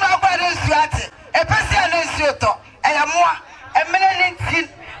summer by Swati, a person in Soto, and a more, a million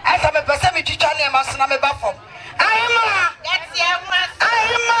as I'm a percentage channel, must not be buffalo. I am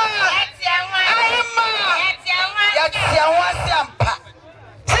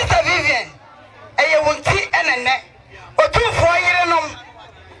Sister Vivian, and you will see and neck or 2 4 years.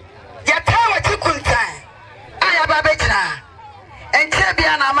 Yatawa Chikuntai, I have a better, and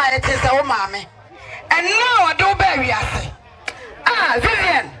Chebiana, my it is a mammy. And now I don't bury us.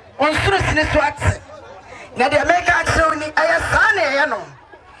 Vivian, on Susan is what? Now the American Sony, I have son, you know.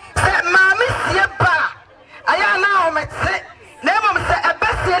 Said,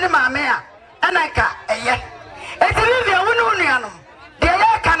 ni maame a enaka eye etiri bi awunu nuanom de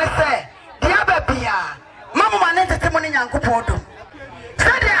ye ka ne se de ababia mamu mane tetemo ne Nyankopɔn do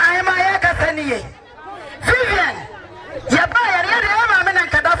se de ayema ye ka se ne ye Vivian ya ba ya de maame na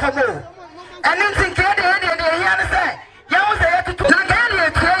nkada famo enu ntinke de ya ne se ya wo se ye tutu na ga de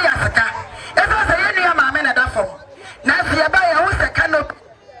etie ya sika eso se ye nua maame na da famo na se ya ba ya wo se canopy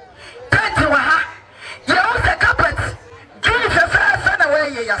tent wa ha ya wo se carpet give the first na we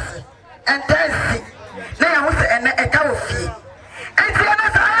ye yase and then see na ya wo se ene e ka wo fie enti na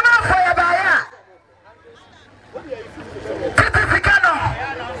sa ya ma fo ya ba ya Titikano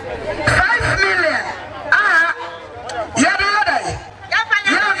 5 million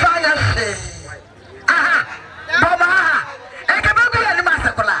ya fanya Bomaa e ka bagu ya ni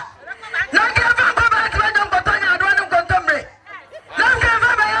masakola na ke fa ko ba ti ba nkoto nya do ni nkoto mre na ke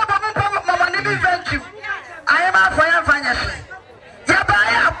fa ba ya bomu mama ni bi venture aye ma fo ya fanya ya ba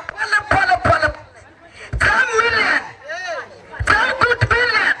ya pole 10 million 10 good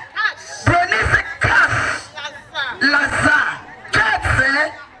million bonus cash laza ketse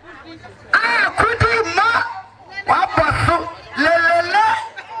kudi ma wa bosu lelele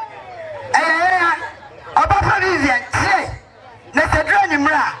Oba Vivian say na sedra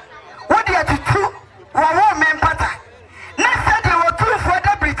nyimra wo de atutu wo wo mempata na said wo tu for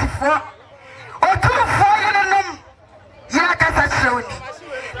the British for o tu for yenom ya kasa chrawni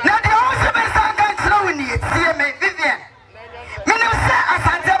na de o se be sanga chrawni tie me Vivian minim se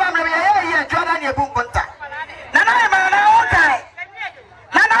asante ba mre ye jwada ne bu nkonta na na ma na o kai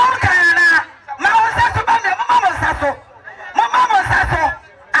na ma o sa so ba me mama mo sa so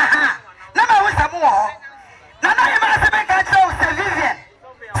aha na ma wo sa mo ho Nana yema se be ka tro se Vivian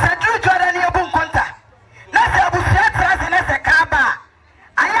se dru jwada ni ebu nkonta na se abusia trase na se ka ba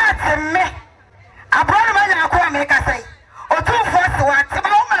aya temme abro ma nya ko me ka sai o tu force wa te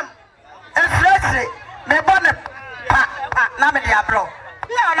ma umam efrese me bone pa na me dia abro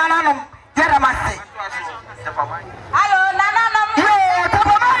ya nana no yera ma se allo nana no yo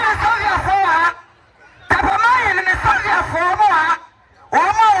tapa ma ni so ya fo ha tapa ma ni so ya fo mo ha o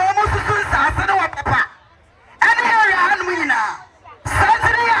mo susu sa se no wa papa Any area Anwina,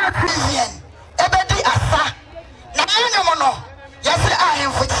 Saturday at Vivian, Ebedi Asa, Nanamono, yes, I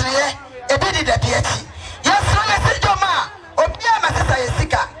am for Ebedi the Pieti. Yes, I said, Joma, Opia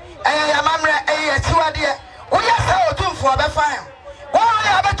Masika, and Yamamra, a Tuadia, we are so too for the fire. Why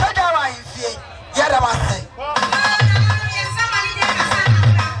have a Tajara in Fie, Yadamase?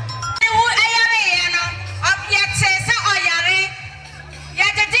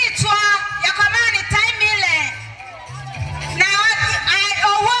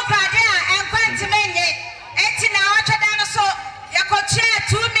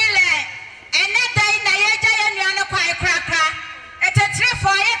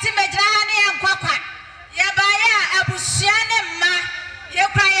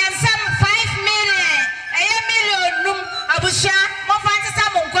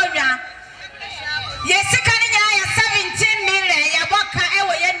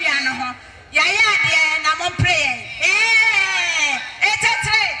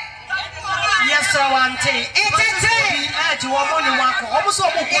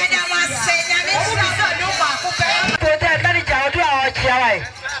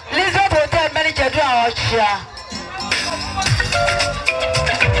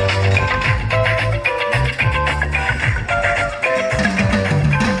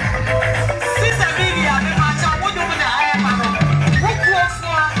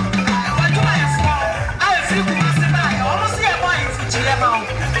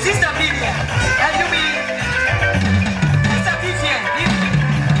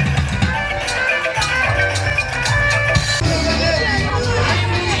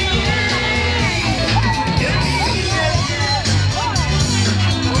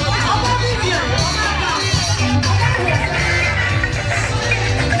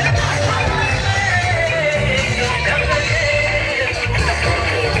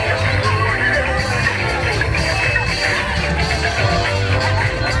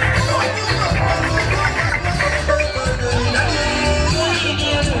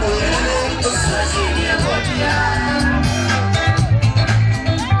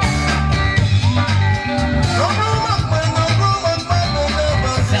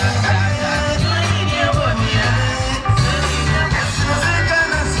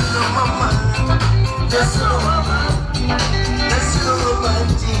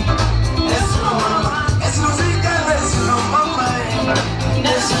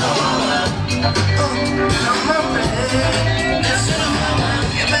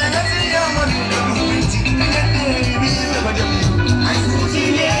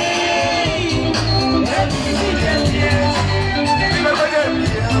 Yeah.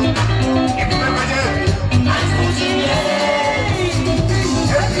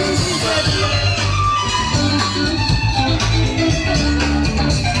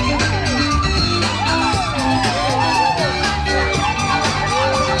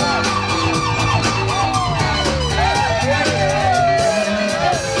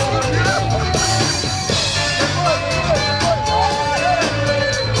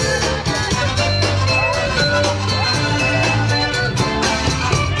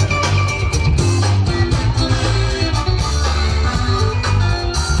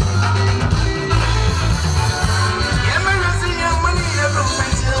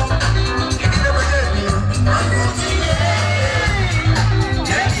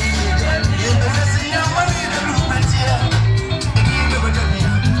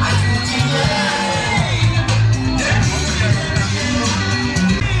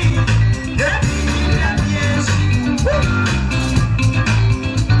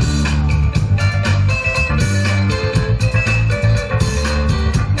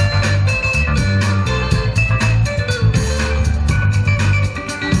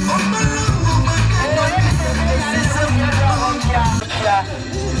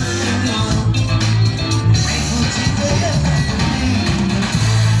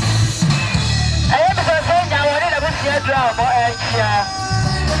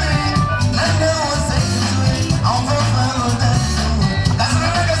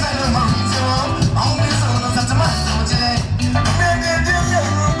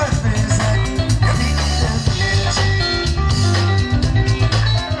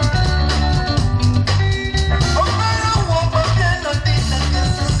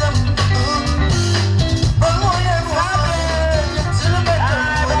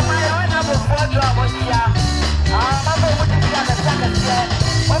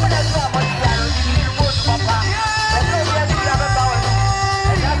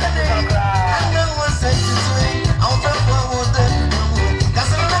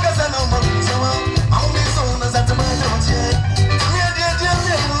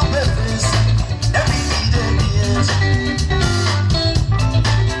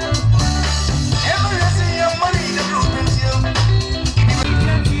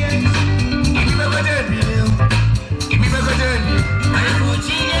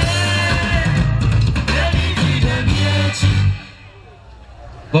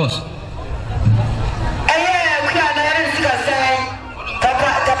 Boss.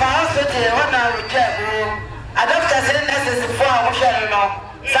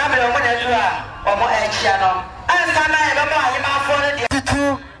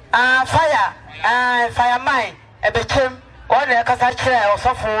 Fire mine, a became one a cassacre or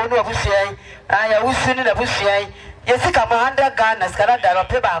software no official. I was soon in a bushie. Yes, I come under gun as Canada or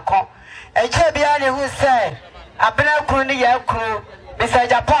Pebacon. A chabiani who said, I've been a crew, Mr.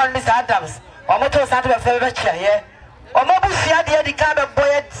 Japan, Miss Adams, or Motor Santa Favorite here. Or Mobusia, the kind of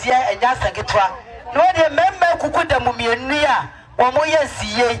boy at Sia and Yasaketra. No, the member who could have Mumia, or Moya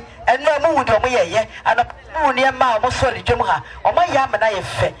and no mood or Moya, and a moon near Mama Soli Jumha, or my Yamana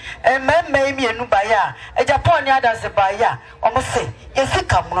Fe, and men may be a Nubaya, a Japan Yadas a Baya, or must say, yes, it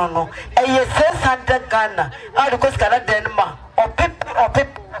come no, a yes, Santa Ghana, out of Coscara Denma, or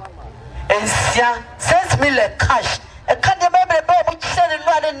Pip, and Sia sends me like cash. A candy baby boy which said in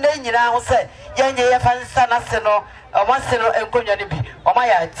one name, you know, say, Yanny Fan Sanaseno, or Manseno and Kunyanibi, or my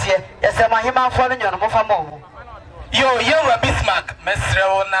idea, yes, I'm a him following your Mofamo. Yo, a Bismarck,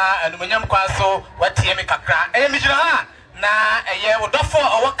 Mesrona, and William Quaso, what Tiemi Kakra, and Mijana, na a year would offer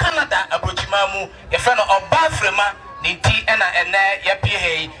our Canada, a Bujimamu, a friend of Bafrema, Niti, and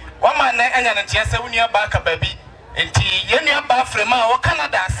Yapi, one man, and an Tiasa, when you're back a baby, and T, Yenia Bafrema, or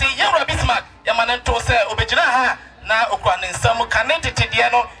Canada, say, Yara Bismarck, Yamanto, say, Obejana, na Ukran in some connected to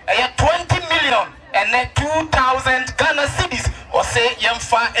Diano, a 20 million. And 2,000 Ghana cities or say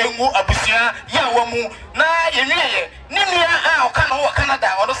Yamfa Emu Abusia Yawamu na Yemie Nimia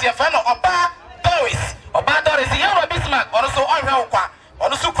Canada or see a fan of Oba Doris Yara Bismarck or so Arauka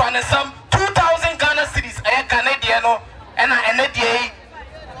or so Kran and some 2,000 Ghana cities a Canadiano and a day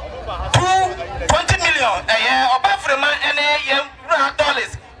 20 million a year Oba Frema and a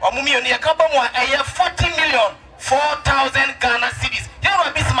dollars or Mumia Kabamwa a year 40 million 4,000 Ghana cities Yara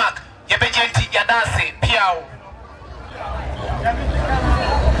Bismarck. Yabejenti Yadase, Piao.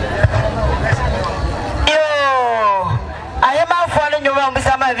 Yo, I am out following you around with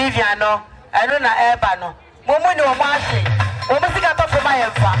some Viviano. I don't know Ebano. Woman or Marcy. Almost got off for my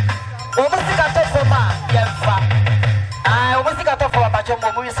Emfa. Almost got off for my Yemfa. I almost got off for a batch of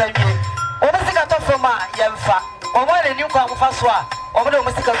Momu Sanjay. Almost got off for my Yemfa. Or one a new come Faswa. Over the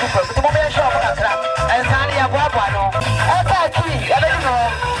musical group. But the moment shop and Sania Guabano. I don't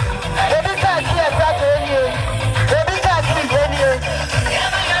know. Baby can't see a Saturday. Baby can't see any.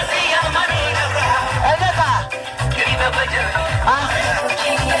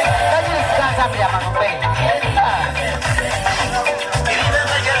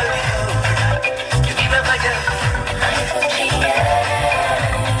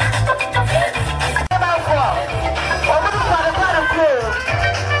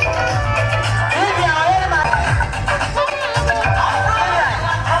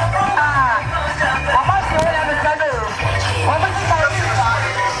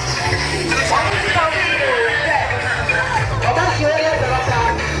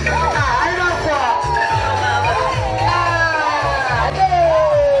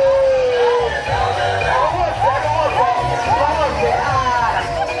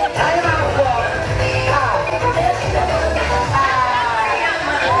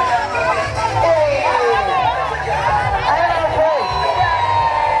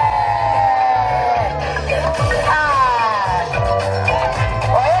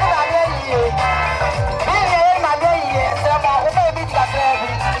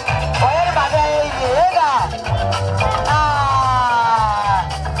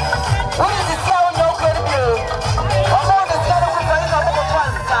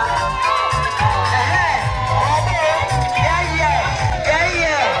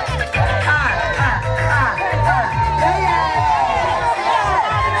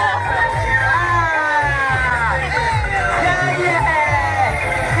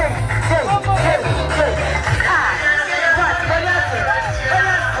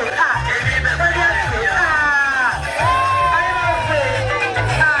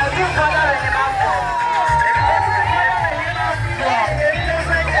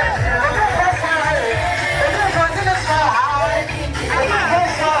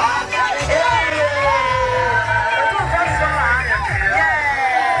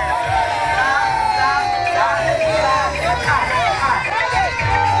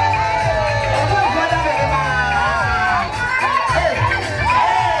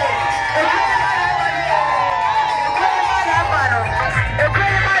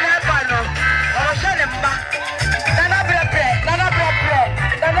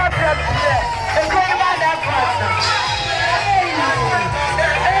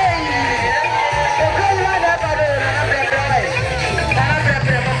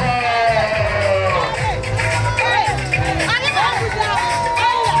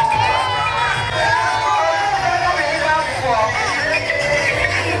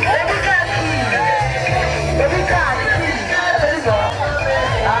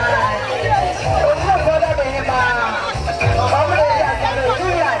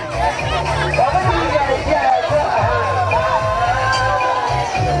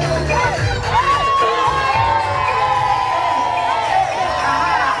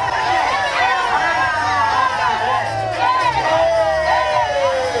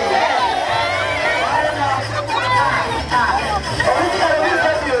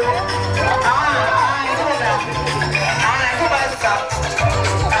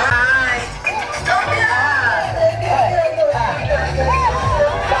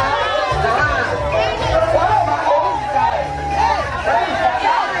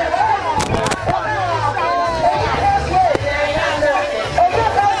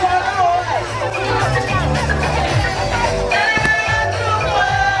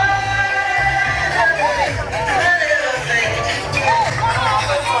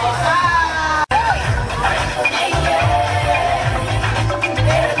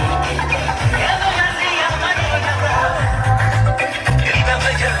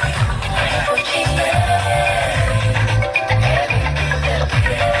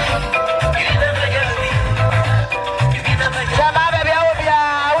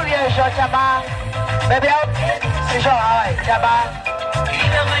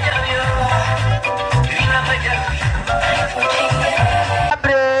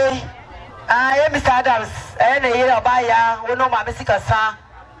 Adams and a year by ya, we know my Messicasa,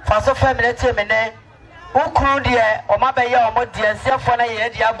 for so feminine temene, who could dear, or my bay or more dear, self for a year,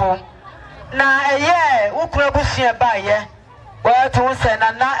 diabo. Na a year, who could bush by ye, well to send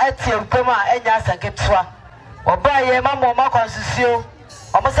and not at you, Bomaa, and yes, and get twa, or by ye, mamma, consucio,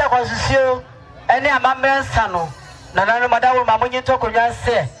 or Massa consucio, and near my man sano. Nana, madame, my money talk on your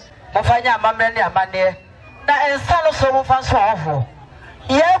say, Mofania, mamma, and your money. Na ensalo so mo fa so awfo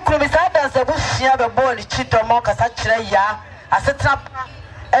ye kumisa dance busia be ball chito mo kasa kire ya asetna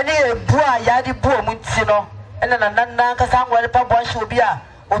ene ebu a ya di bu omunti no ene na kasa ngwale pa bo hye obi a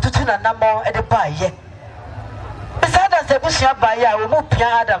otutu na namo e de ba ye bisa dance busia ba ya wo mo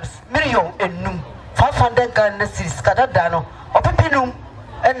pia Adams million enum 500 Ghana cedis kada da no opepinum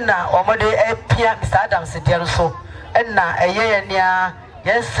enna omode e pia bisa Adams de so enna eye nia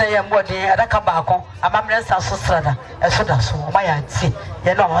yes say mo de adaka baako amamre sa so strada e so da so o ma ya nti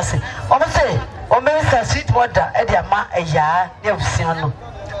ye no o say o me sa sweet water e de ama eya ye busia no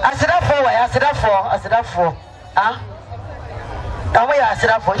asedafo wa ya asedafo ah na mo ya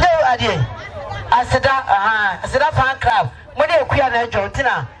asedafo ye adie aseda aseda fan club mo de ekuya na ejo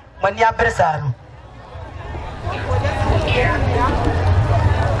ntina mo ni abresa no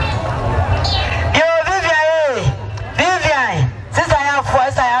Vivian since I have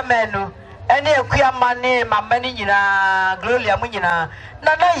voice I am menu any ekuya mane mamani nyina gloria mu nyina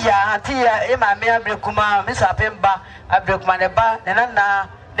na ya atia e ma me abrekuma me sapemba abrekuma ne ba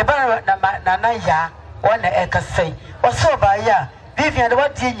na na ya wona ekasai waso ba ya Vivian de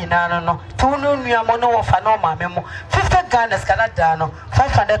wadi nyina no to no nuamo no wo fa no ma me mo 50 Ghana Canada no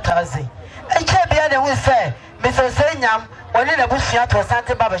 500,000 eche bia de hu say me se nyam woni na busia to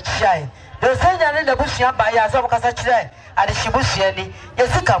sante ba chiai de se nyane na busia ba ya so kasa chiai ade shibusia ni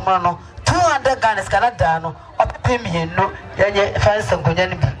yesika mo no 200 Ghana Canada no opepe mienu yenye fanse nkonya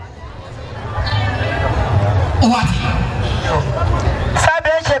ni bi what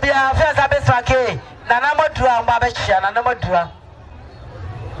sabe che bia fa sabe swake na modua mba ba chia na modua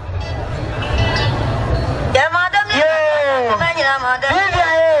ya madam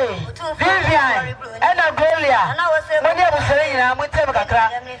Vivian and a Golia. When you were saying, I'm with Tebakra.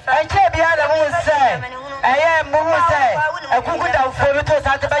 I can't be out of who say, I am who say, I could out for you to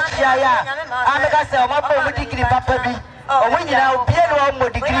Santa Bachia. I'm a castle, my poor degree, Papa B. Or when you know, piano more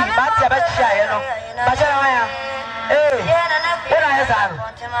degree, Matia Bachia. Bachia. Eh, what I have.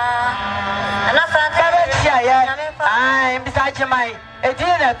 I'm beside your mind. A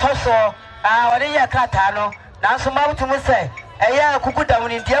dinner tosso. What are you, Catano? Now, so much to say. Eya kuku da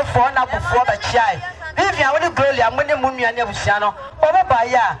woni dia fo na bofo ba chiai Vivian woni glory amone munu anya busia no oba ba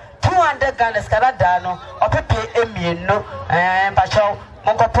ya 200 Ghana Canada no opepe emienu ba chaw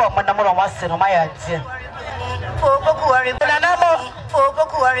monkopo mo na mo no wase no maya tie fokoku wari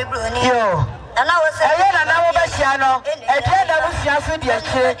broni yo ana wose eya na wo ba sia no edia na busia so dia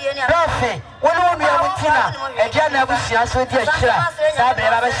chire dofe woni wonu ya mutina edia na busia so dia chire sa be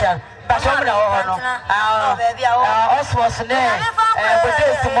ba sia Bashamina Hono, Oswos,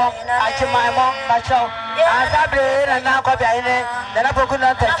 Budismo, Achimaimo, Bacho, Azabe, and Nakobiane, the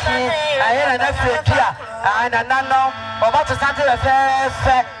Napokuna Tachi, I hear an Africa, and a nano, or what to Santa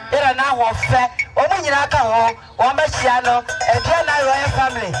Fair, here and now of fair, only in Akaho, one Bachiano, a Jana royal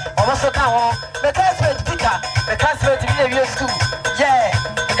family, almost a town, the classmate Pika, the classmate in your school, yeah,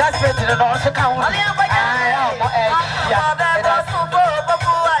 the classmate in the North Account. I am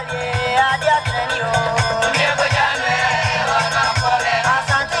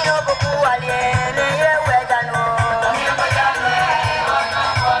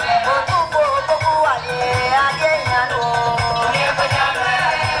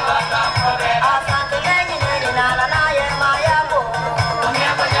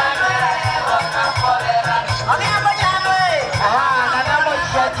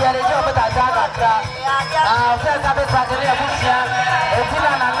First,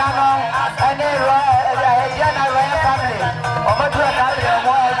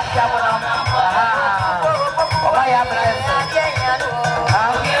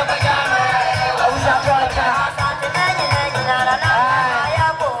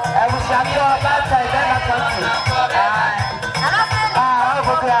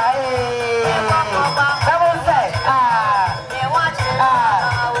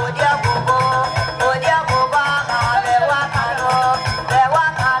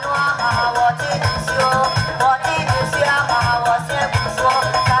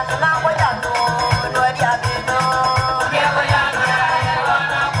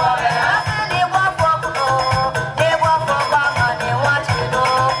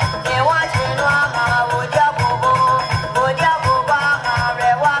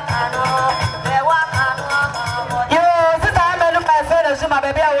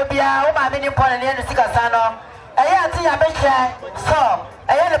 So,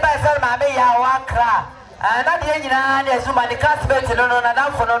 I had a person, my Wakra. And at the end, I assume my classmates no, and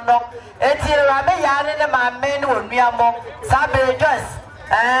I'm for no. Until I may yarn in my men will be a more Sabre dress.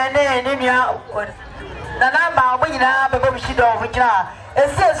 And then in your Nana, we have a baby dog with ya.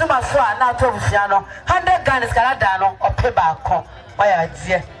 It says to my son, not to Fiano. 100 guns Caladano or Pebble. Why,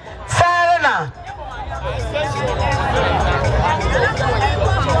 dear. Sarah.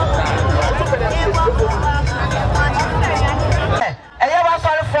 I have also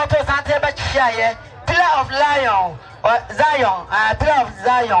photos and Pillar of Lion or Zion, Pillar of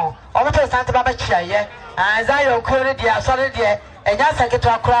Zion, or what is Santa Babachia, and Zion Curry, dear, solid dear, and just I get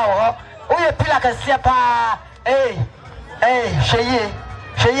to a crowd. Oh, you pillar can see a pa. Hey, she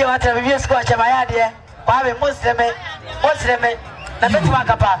want to review scotch of my idea. Why Muslim, the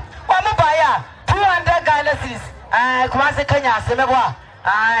Betuakapa. One more buyer, 200 galaxies, and Kwasi Kenya, Semewa,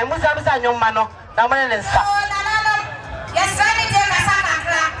 and Musa young mano, Naman and Sa. Yes,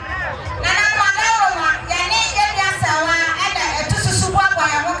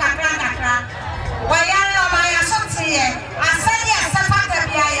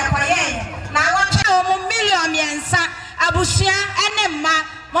 Abusia and Emma,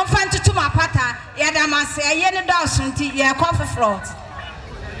 Monfant to my pata, Yadamase, Yen Dawson, Tia Coffee Float.